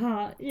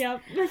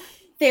 Yep.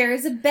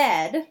 There's a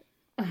bed.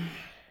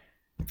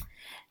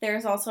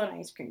 There's also an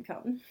ice cream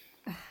cone.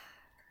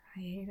 I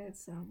hate it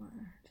so much.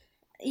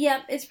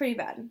 Yep, it's pretty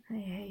bad. I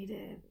hate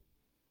it.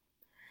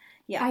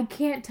 Yeah. I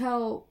can't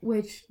tell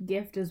which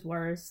gift is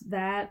worse,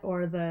 that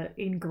or the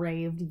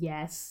engraved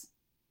yes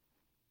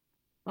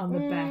on the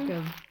back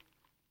of...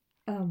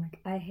 Oh my...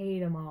 I hate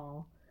them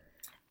all.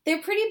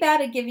 They're pretty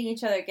bad at giving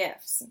each other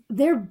gifts.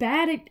 They're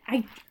bad at...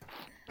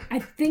 I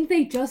think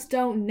they just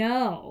don't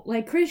know.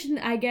 Like, Christian,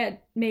 I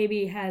get,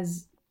 maybe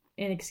has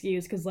an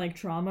excuse because, like,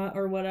 trauma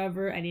or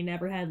whatever, and he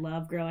never had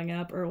love growing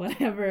up or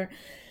whatever.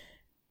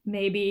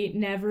 Maybe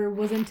never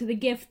was into the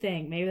gift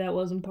thing. Maybe that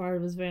wasn't part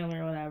of his family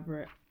or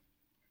whatever.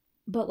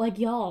 But, like,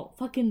 y'all,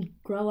 fucking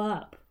grow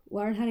up.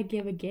 Learn how to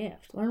give a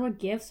gift. Learn what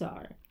gifts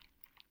are.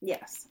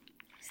 Yes.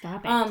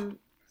 Stop it.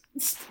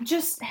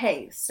 Just,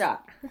 hey,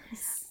 stop.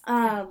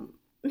 The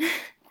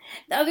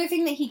other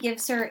thing that he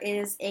gives her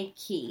is a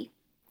key,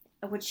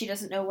 which she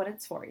doesn't know what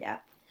it's for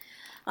yet.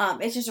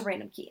 It's just a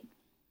random key.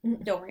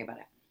 Don't worry about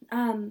it.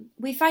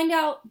 We find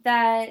out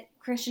that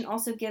Christian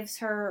also gives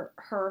her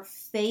her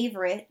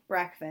favorite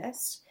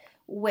breakfast,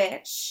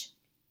 which,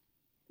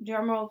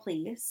 drumroll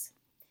please,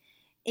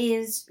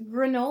 is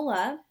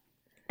granola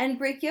and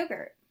Greek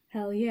yogurt.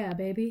 Hell yeah,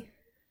 baby.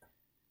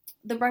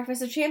 The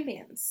breakfast of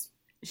champions.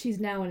 She's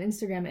now an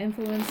Instagram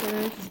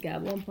influencer. She's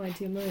got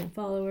 1.2 million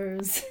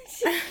followers.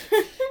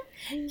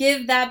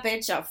 Give that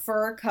bitch a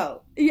fur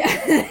coat.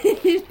 Yeah.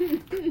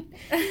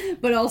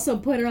 But also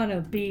put her on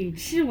a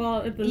beach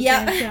while at the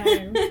same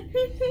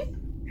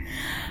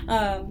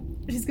time.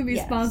 She's going to be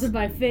sponsored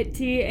by Fit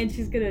Tea, and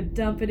she's going to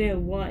dump it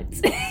in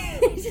once.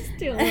 Just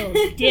do a little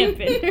dip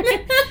in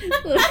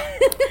her.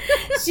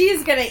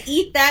 She's going to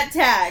eat that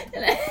tag.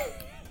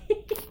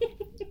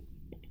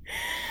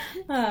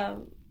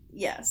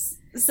 Yes.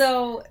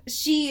 So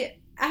she,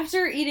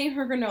 after eating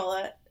her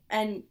granola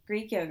and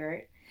Greek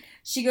yogurt,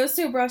 she goes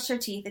to brush her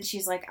teeth and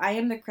she's like, I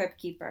am the crypt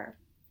keeper.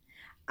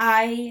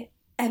 I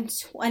am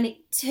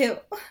 22.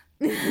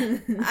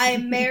 I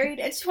am married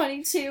at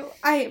 22.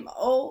 I am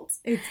old.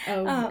 It's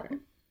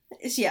over.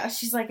 Yeah,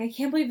 she's like, I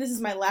can't believe this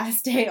is my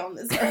last day on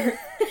this earth.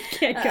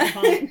 Can't go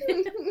home.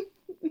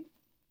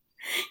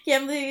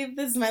 Can't believe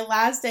this is my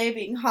last day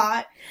being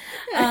hot.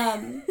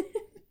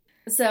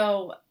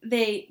 So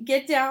they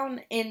get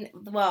down in,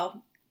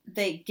 well,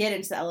 they get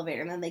into the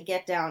elevator and then they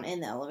get down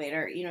in the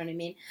elevator. You know what I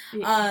mean?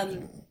 Yeah.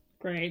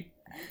 Great.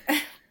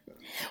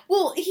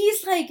 Well,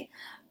 he's like,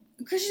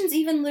 Christian's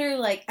even literally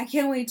like, I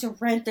can't wait to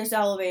rent this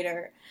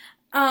elevator.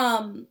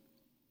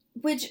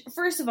 Which,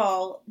 first of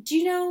all, do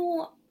you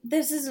know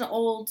this is an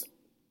old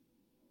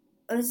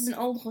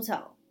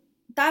hotel?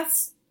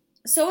 That's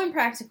so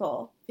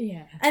impractical.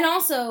 Yeah. And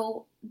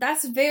also,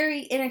 that's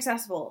very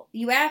inaccessible.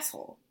 You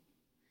asshole.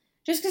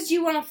 Just because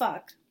you want to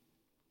fuck.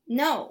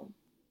 No.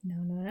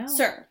 No.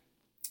 Sir.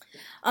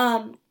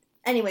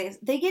 Anyways,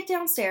 they get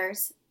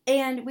downstairs,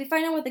 and we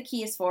find out what the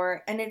key is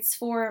for, and it's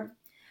for,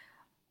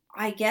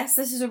 I guess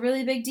this is a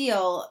really big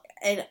deal,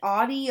 an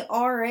Audi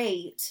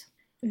R8.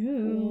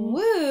 Ooh.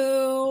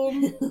 Woo!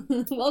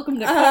 Welcome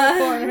to Car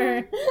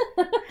Corner.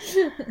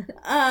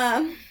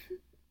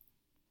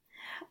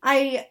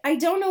 I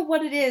don't know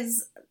what it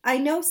is. I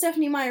know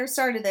Stephanie Meyer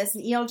started this,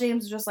 and E.L.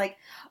 James was just like,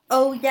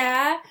 oh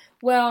yeah?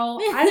 Well,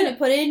 I'm going to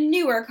put in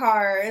newer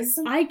cars.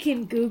 I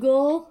can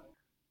Google.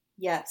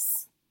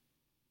 Yes.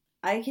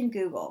 I can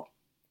Google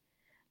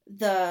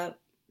the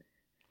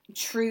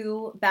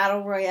true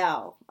battle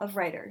royale of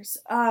writers.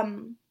 But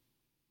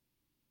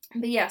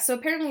yeah, so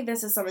apparently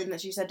this is something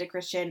that she said to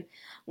Christian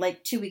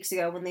like 2 weeks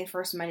ago when they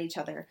first met each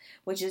other,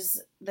 which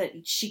is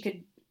that she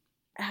could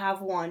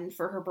have one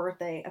for her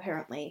birthday,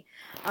 apparently.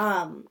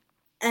 And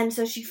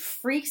so she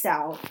freaks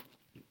out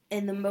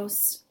in the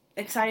most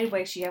excited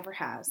way she ever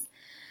has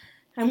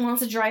and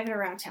wants to drive it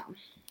around town.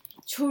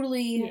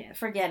 Totally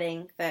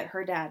forgetting that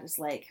her dad is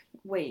like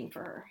waiting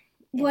for her.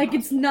 Like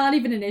it's not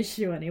even an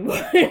issue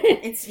anymore.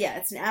 It's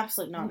an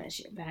absolute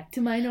non-issue. Back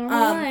to my normal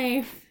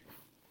life.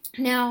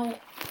 Now,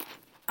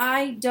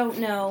 I don't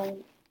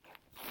know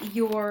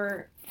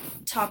your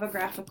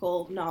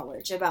topographical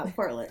knowledge about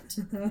Portland.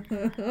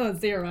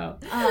 Zero.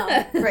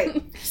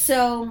 Right.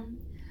 So,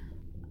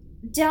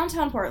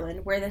 downtown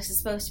Portland, where this is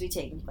supposed to be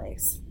taking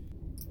place,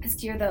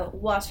 is near the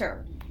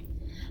water.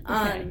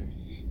 Okay.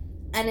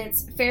 And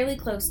it's fairly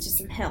close to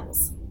some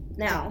hills.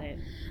 Now,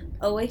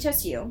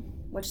 OHSU,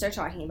 which they're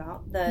talking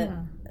about,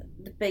 the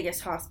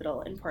biggest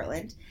hospital in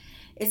Portland,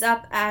 is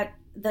up at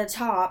the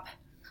top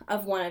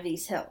of one of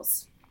these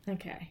hills.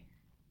 Okay.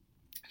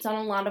 It's on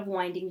a lot of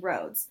winding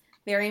roads.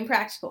 Very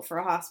impractical for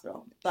a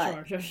hospital.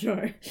 But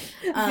Sure.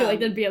 I feel like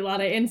there'd be a lot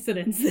of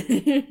incidents.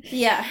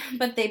 Yeah,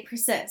 but they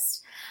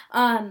persist.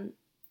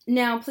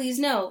 Now, please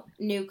note,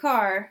 new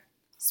car,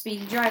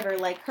 speedy driver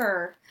like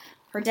her.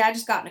 Her dad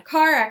just got in a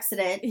car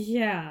accident.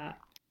 Yeah.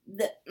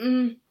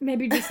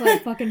 Maybe just,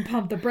 like, fucking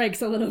pump the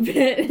brakes a little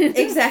bit.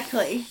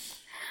 Exactly.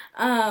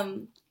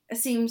 It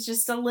seems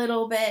just a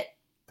little bit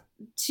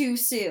too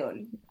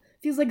soon.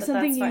 Feels like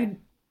something you'd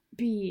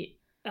be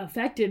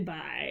affected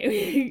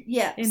by.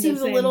 Yeah, in seems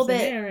the same a little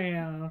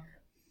scenario.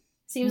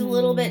 Seems a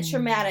little bit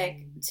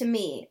traumatic to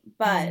me,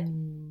 but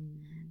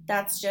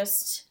that's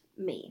just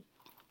me.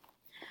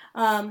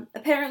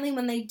 Apparently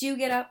when they do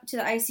get up to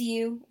the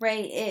ICU,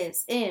 Ray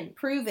is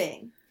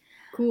improving.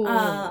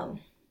 Cool.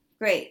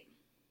 Great.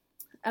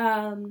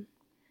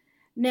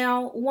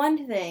 Now,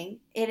 one thing,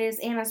 it is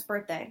Anna's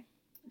birthday.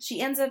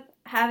 She ends up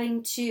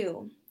having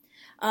to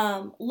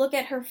look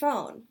at her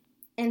phone,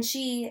 and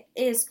she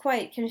is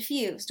quite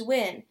confused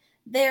when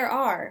there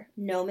are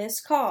no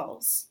missed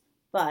calls,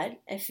 but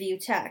a few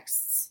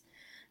texts.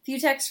 Few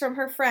texts from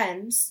her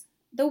friends.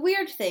 The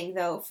weird thing,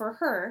 though, for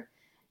her,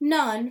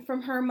 none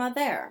from her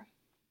mother.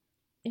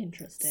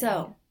 Interesting.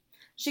 So,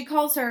 she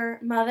calls her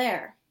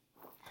mother,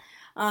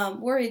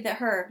 worried that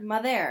her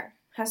mother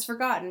has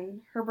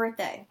forgotten her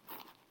birthday.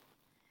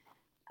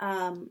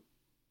 And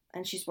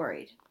she's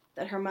worried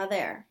that her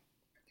mother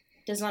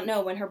does not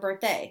know when her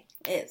birthday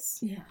is.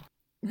 Yeah.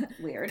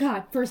 Weird.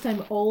 God, first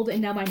I'm old,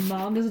 and now my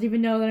mom doesn't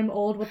even know that I'm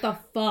old. What the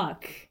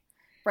fuck?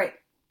 Right.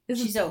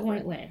 She's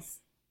pointless.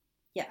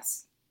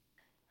 Yes.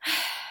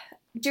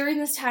 During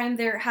this time,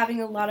 they're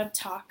having a lot of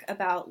talk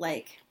about,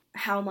 like,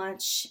 how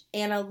much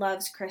Anna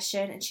loves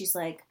Christian, and she's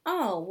like,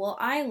 oh, well,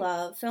 I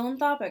love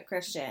philanthropic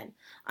Christian.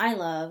 I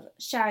love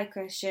shy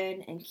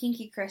Christian and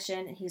kinky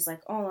Christian, and he's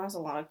like, oh, that's a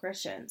lot of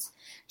Christians.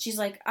 She's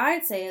like,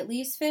 I'd say at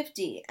least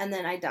 50, and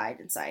then I died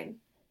inside.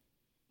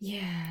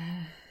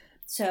 Yeah.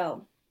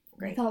 So,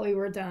 great. I thought we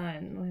were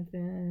done with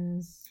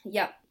this.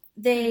 Yep.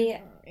 We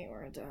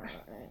were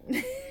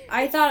done.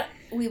 I thought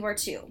we were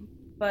too,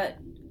 but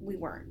we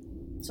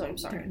weren't. So I'm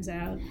sorry.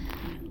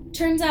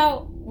 Turns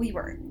out we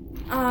weren't.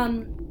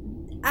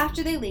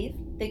 After they leave,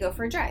 they go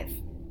for a drive.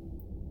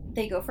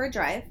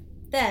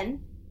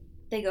 Then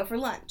they go for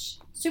lunch.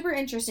 Super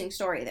interesting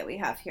story that we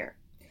have here.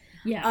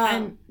 Yeah,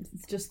 I'm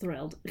just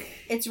thrilled.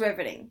 It's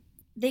riveting.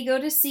 They go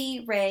to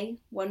see Ray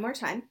one more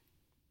time.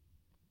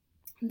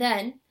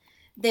 Then,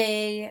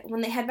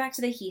 when they head back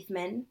to the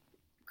Heathman,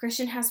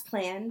 Christian has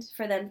planned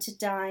for them to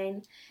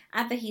dine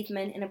at the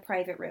Heathman in a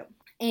private room.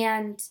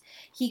 And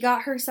he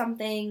got her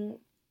something.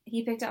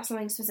 He picked out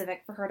something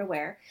specific for her to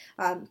wear,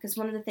 because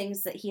one of the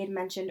things that he had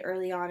mentioned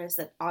early on is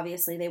that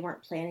obviously they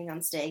weren't planning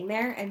on staying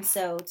there, and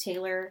so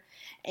Taylor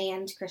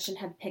and Christian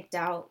had picked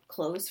out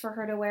clothes for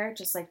her to wear,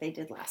 just like they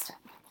did last time.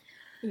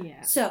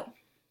 Yeah. So,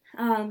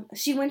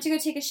 she went to go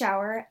take a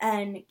shower,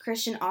 and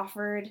Christian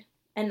offered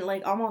and,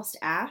 like, almost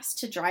asked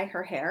to dry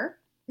her hair.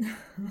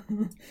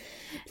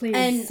 Please.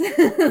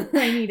 And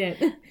I need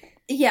it.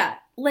 Yeah,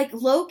 like,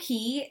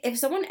 low-key, if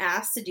someone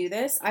asked to do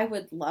this, I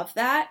would love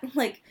that.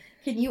 Like,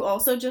 can you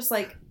also just,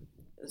 like,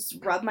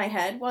 rub my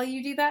head while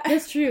you do that?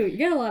 That's true. You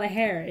got a lot of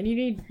hair, and you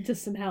need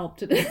just some help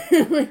to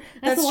do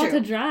That's a lot to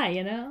dry,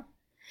 you know?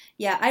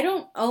 Yeah, I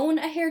don't own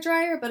a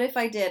hairdryer, but if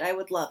I did, I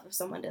would love if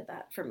someone did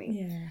that for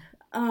me.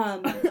 Yeah.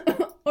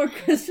 Or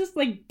Chris just,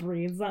 like,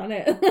 breathes on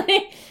it.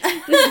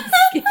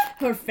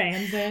 Or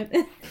fans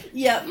it.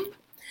 Yep.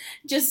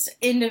 Just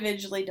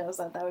individually does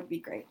that. That would be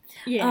great.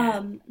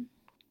 Yeah.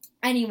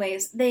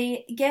 Anyways,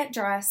 they get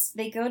dressed,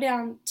 they go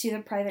down to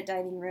the private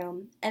dining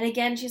room, and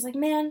again, she's like,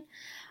 man,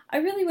 I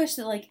really wish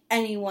that, like,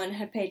 anyone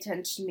had paid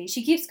attention to me.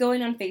 She keeps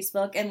going on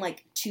Facebook, and,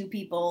 like, 2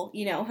 people,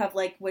 you know, have,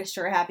 like, wished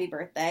her a happy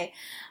birthday,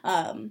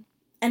 and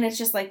it's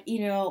just, like,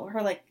 you know,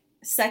 her, like,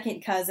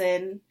 second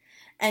cousin,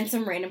 and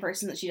some random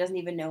person that she doesn't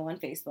even know on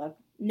Facebook.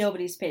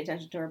 Nobody's paid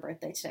attention to her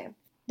birthday today.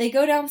 They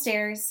go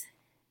downstairs,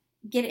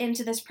 get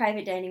into this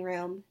private dining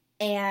room,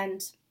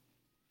 and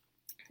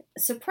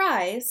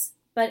surprise,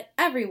 but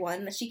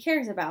everyone that she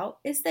cares about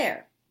is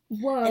there.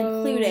 Whoa.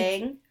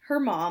 Including her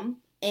mom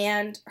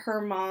and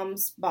her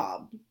mom's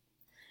Bob.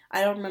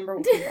 I don't remember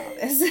what her Bob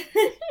is.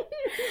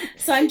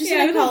 So I'm just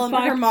going to call him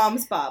her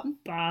mom's Bob.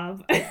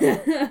 Bob.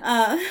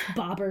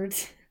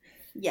 Bobbert.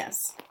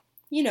 Yes.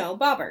 You know,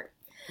 Bobbert.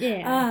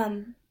 Yeah.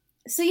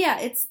 So yeah,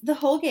 it's the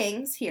whole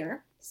gang's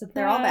here. Surprise.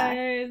 They're all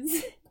back.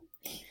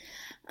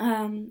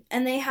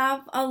 And they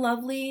have a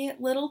lovely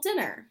little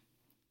dinner,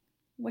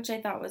 which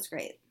I thought was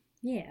great.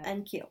 Yeah.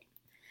 And cute.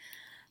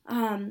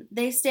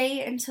 They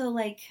stay until,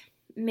 like,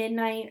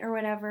 midnight or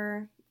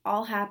whatever,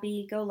 all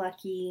happy, go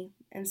lucky,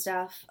 and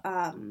stuff.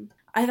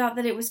 I thought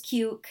that it was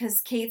cute,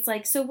 because Kate's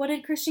like, so what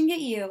did Christian get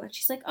you? And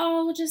she's like,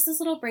 oh, just this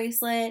little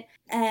bracelet,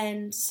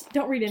 and...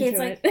 Don't read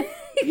into it.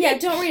 Yeah,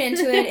 don't read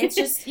into it, it's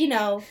just, you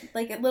know,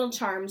 like, little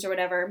charms or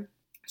whatever.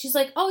 She's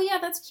like, oh, yeah,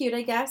 that's cute,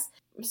 I guess.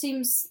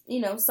 Seems, you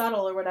know,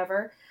 subtle or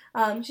whatever.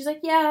 She's like,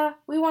 yeah,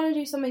 we want to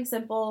do something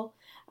simple.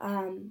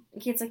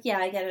 Kate's like, yeah,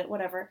 I get it,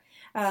 whatever.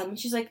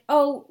 She's like,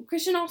 oh,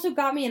 Christian also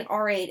got me an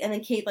R8, and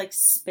then Kate, like,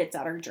 spits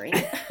out her drink.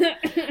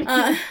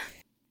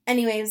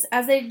 Anyways,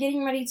 as they're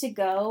getting ready to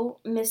go,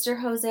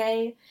 Mr.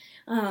 Jose,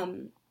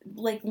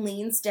 like,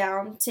 leans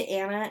down to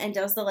Anna and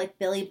does the, like,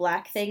 Billy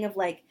Black thing of,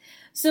 like,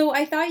 so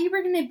I thought you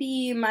were going to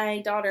be my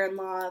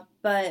daughter-in-law,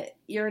 but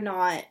you're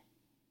not.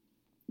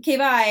 Okay,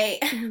 bye.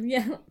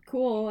 Yeah,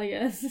 cool, I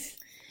guess.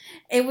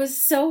 It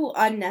was so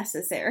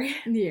unnecessary.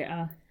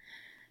 Yeah.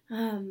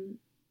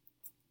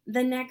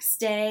 The next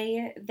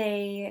day,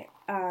 they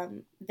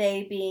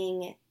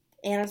being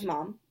Anna's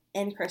mom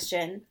and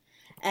Christian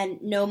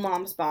and no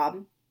mom's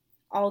Bob,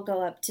 all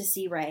go up to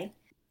see Ray,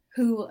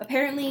 who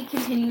apparently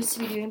continues to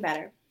be doing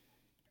better.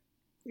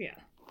 Yeah.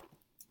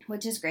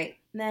 Which is great.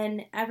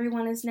 Then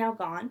everyone is now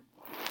gone.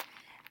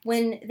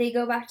 When they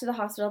go back to the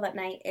hospital that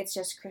night, it's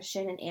just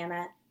Christian and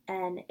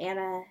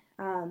Anna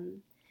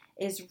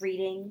is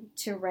reading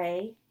to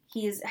Ray.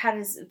 He's had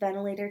his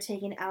ventilator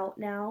taken out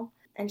now,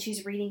 and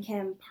she's reading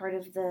him part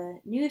of the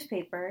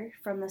newspaper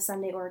from the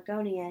Sunday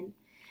Oregonian,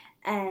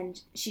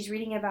 and she's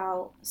reading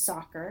about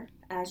soccer,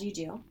 as you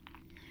do.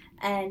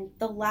 And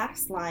the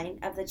last line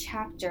of the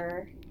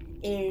chapter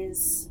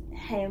is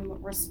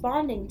him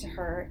responding to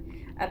her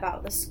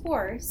about the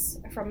scores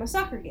from a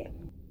soccer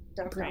game.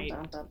 Dun, dun,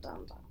 dun, dun,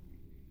 dun, dun.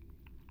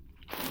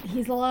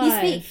 He's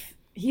alive.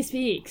 He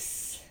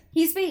speaks.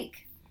 He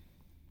speak.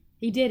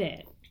 He did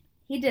it.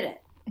 He did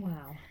it.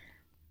 Wow.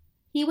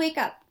 He wake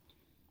up.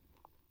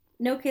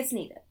 No kiss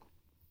needed.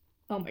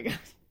 Oh my god.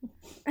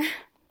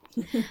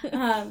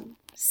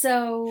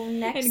 So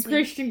next and week,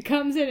 Christian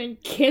comes in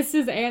and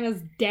kisses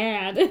Anna's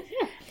dad.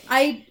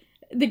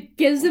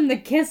 Gives him the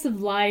kiss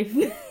of life.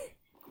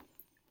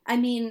 I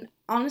mean,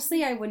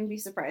 honestly, I wouldn't be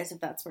surprised if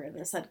that's where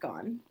this had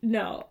gone.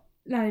 No,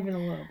 not even a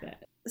little bit.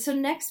 So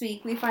next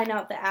week, we find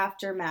out the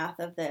aftermath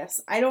of this.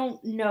 I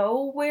don't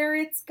know where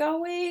it's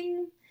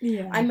going.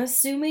 Yeah. I'm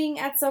assuming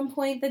at some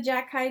point the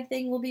Jack Hyde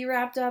thing will be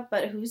wrapped up,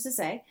 but who's to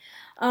say?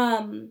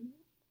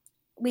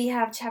 We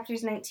have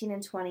chapters 19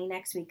 and 20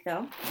 next week,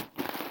 though.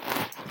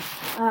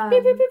 Pew,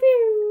 pew, pew,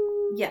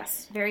 pew.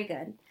 Yes, very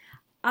good.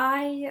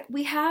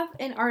 We have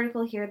an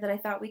article here that I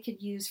thought we could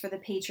use for the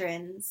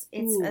patrons.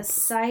 It's a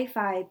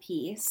sci-fi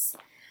piece,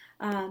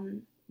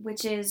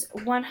 which is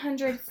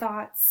 100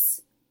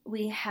 thoughts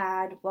we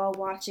had while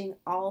watching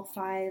all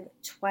 5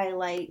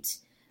 Twilight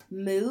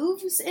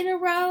moves in a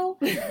row.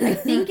 I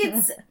think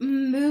it's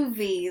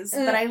movies,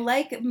 but I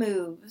like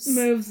moves.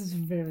 Moves is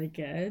very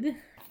good.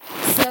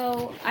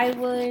 So I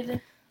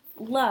would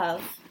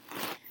love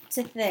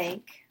to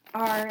thank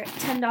our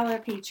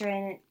 $10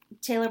 patron,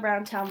 Taylor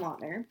Browntown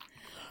Lautner.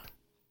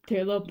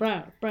 Taylor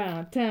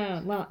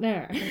Browntown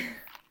Lautner.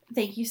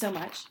 Thank you so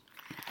much.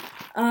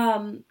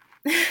 And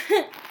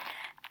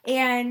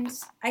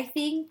I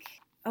think,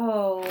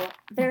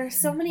 there are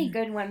so many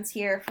good ones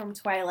here from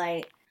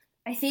Twilight.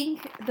 I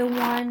think the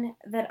one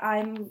that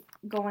I'm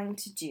going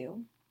to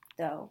do,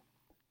 though,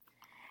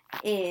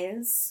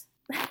 is,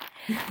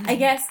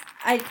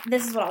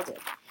 this is what I'll do.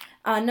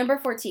 Number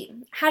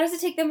 14. How does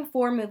it take them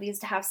 4 movies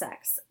to have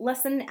sex?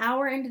 Less than an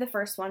hour into the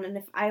first one, and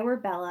if I were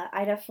Bella,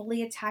 I'd have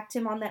fully attacked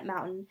him on that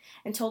mountain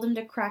and told him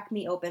to crack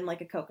me open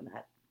like a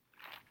coconut.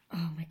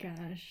 Oh my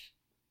gosh.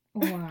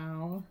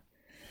 Wow.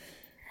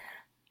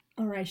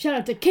 Alright, shout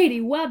out to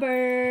Katie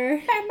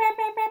Weber.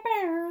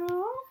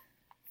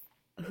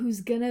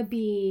 Who's gonna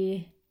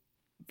be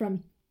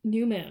from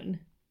New Moon.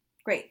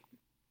 Great.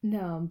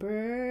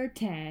 Number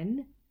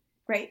 10.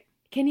 Great.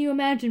 Can you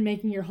imagine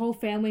making your whole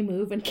family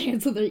move and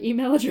cancel their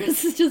email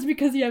addresses just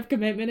because you have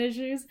commitment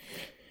issues?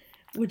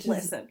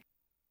 Listen.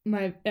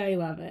 I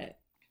love it.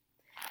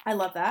 I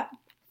love that.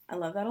 I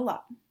love that a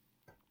lot.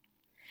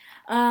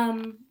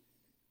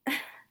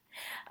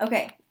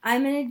 Okay,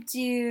 I'm going to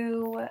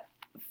do,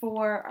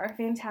 for our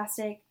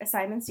fantastic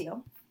Simon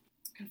Steele,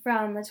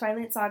 from the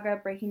Twilight Saga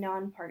Breaking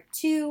Dawn Part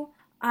 2,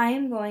 I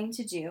am going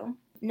to do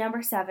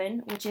number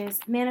 7, which is,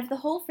 man, if the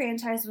whole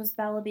franchise was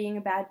Bella being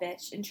a bad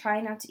bitch and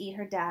trying not to eat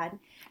her dad,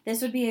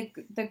 this would be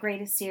the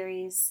greatest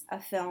series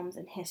of films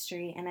in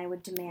history, and I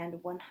would demand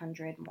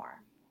 100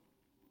 more.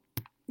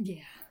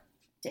 Yeah.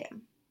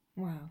 Damn.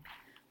 Wow.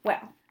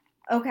 Well,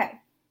 okay.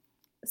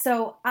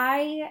 So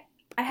I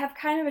have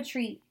kind of a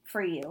treat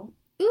for you.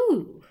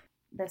 Ooh.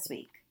 This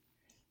week.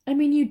 I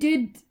mean, you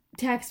did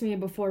text me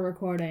before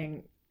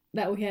recording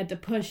that we had to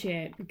push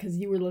it because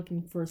you were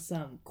looking for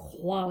some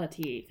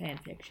quality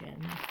fanfiction.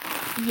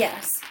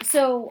 Yes.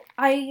 So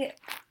I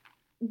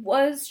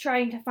was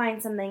trying to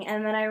find something,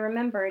 and then I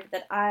remembered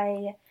that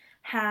I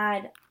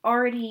had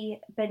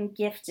already been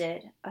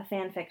gifted a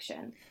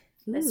fanfiction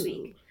this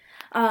week.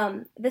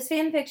 This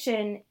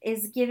fanfiction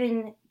is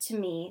given to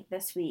me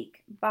this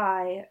week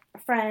by a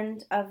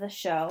friend of the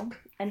show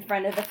and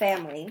friend of the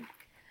family,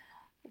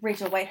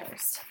 Rachel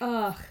Whitehurst.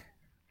 Ugh.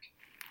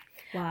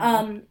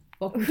 Wow.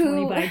 Welcome to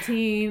 20 by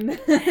Team.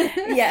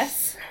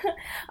 Yes.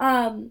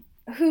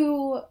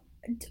 Who,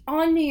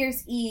 on New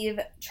Year's Eve,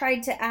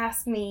 tried to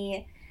ask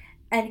me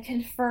and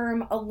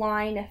confirm a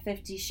line of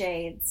 50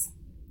 Shades.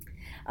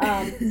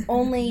 And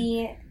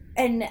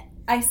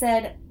I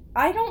said,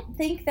 I don't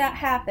think that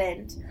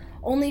happened,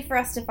 only for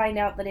us to find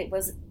out that it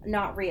was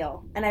not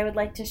real, and I would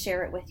like to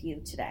share it with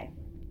you today.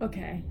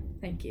 Okay,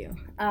 thank you.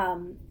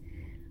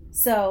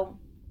 So,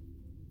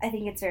 I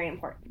think it's very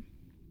important.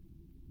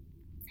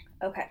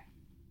 Okay.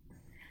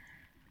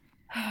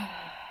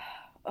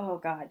 Oh,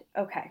 God.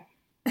 Okay.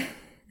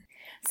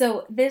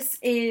 So this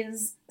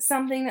is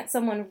something that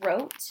someone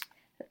wrote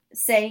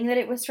saying that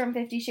it was from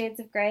 50 Shades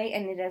of Grey,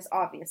 and it has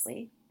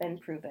obviously been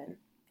proven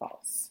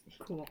false.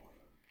 Cool.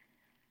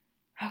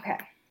 Okay.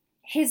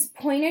 His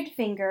pointed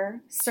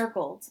finger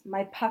circled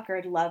my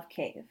puckered love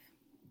cave.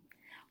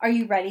 Are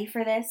you ready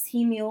for this?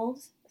 He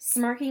mewled,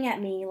 smirking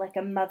at me like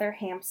a mother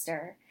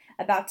hamster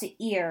about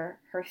to ear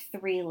her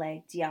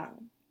three-legged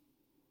young.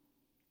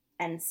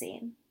 End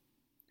scene.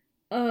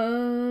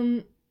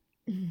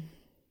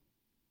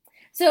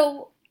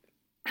 So,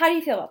 how do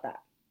you feel about that?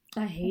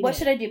 I hate it. What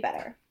should I do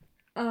better?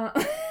 Oh,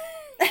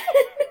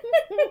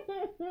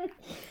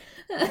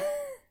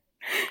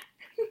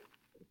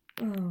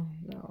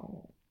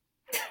 no.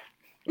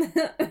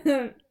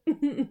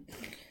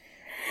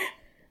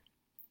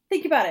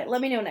 Think about it.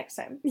 Let me know next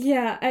time.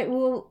 Yeah,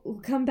 we'll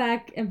come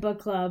back and book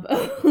club.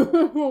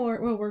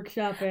 we'll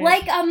workshop it.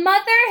 Like a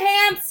mother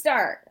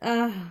hamster!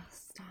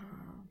 Stop.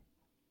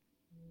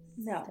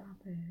 No. Stop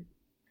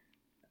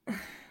it.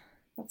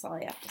 That's all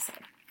I have to say.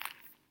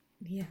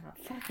 Yeah,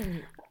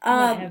 fucking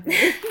whatever.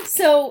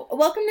 So,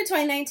 welcome to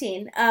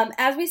 2019.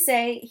 As we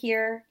say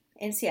here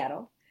in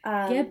Seattle,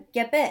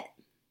 get bit.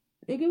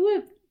 Nigga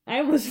whip. I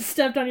almost just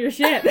stepped on your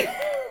shit.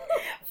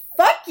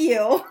 Fuck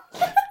you!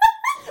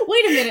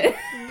 Wait a minute.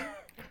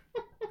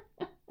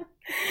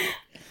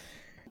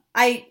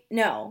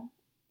 No.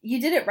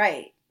 You did it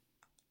right.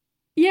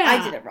 Yeah.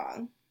 I did it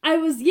wrong. That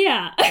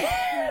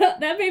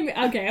made me,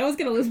 okay, I was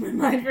gonna lose my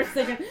mind for a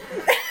second.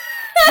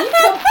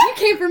 You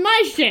came for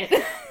my shit.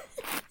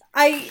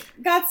 I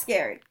got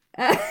scared.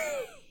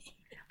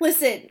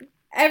 Listen,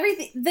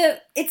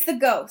 it's the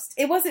ghost.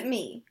 It wasn't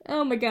me.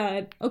 Oh my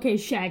god. Okay,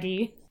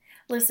 Shaggy.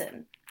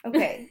 Listen,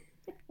 okay.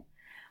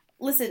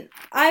 Listen,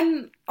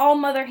 I'm all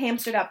mother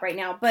hamstered up right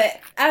now, but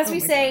as we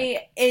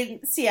say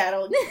in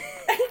Seattle,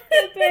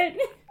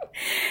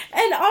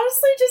 and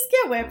honestly, just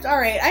get whipped. All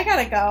right, I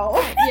gotta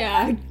go.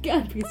 Yeah,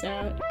 God, peace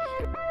out.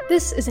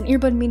 This is an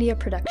Earbud Media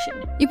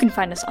production. You can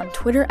find us on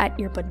Twitter at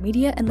Earbud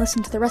Media and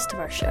listen to the rest of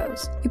our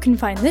shows. You can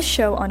find this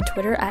show on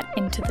Twitter at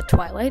Into the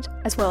Twilight,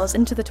 as well as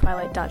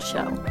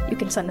intothetwilight.show. You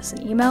can send us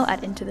an email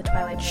at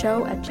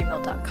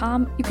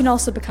intothetwilightshow@gmail.com. You can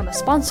also become a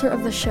sponsor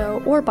of the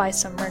show or buy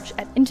some merch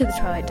at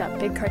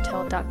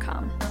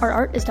intothetwilight.bigcartel.com. Our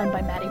art is done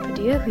by Maddie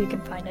Padilla, who you can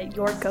find at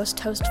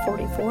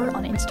YourGhostHost44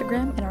 on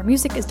Instagram, and our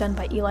music is done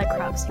by Eli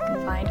Krause. You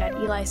can find at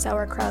Eli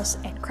Sauerkraus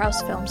and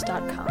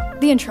KrausFilms.com.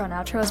 The intro and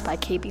outro is by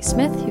KB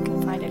Smith, who you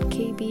can find at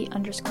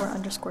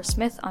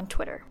KB__Smith on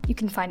Twitter. You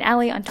can find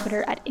Allie on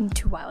Twitter at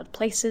Into Wild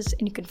Places,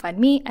 and you can find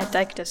me at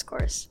Dyke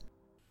Discourse.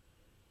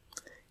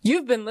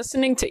 You've been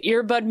listening to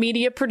Earbud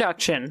Media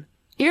Production.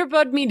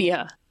 Earbud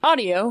Media,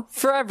 audio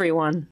for everyone.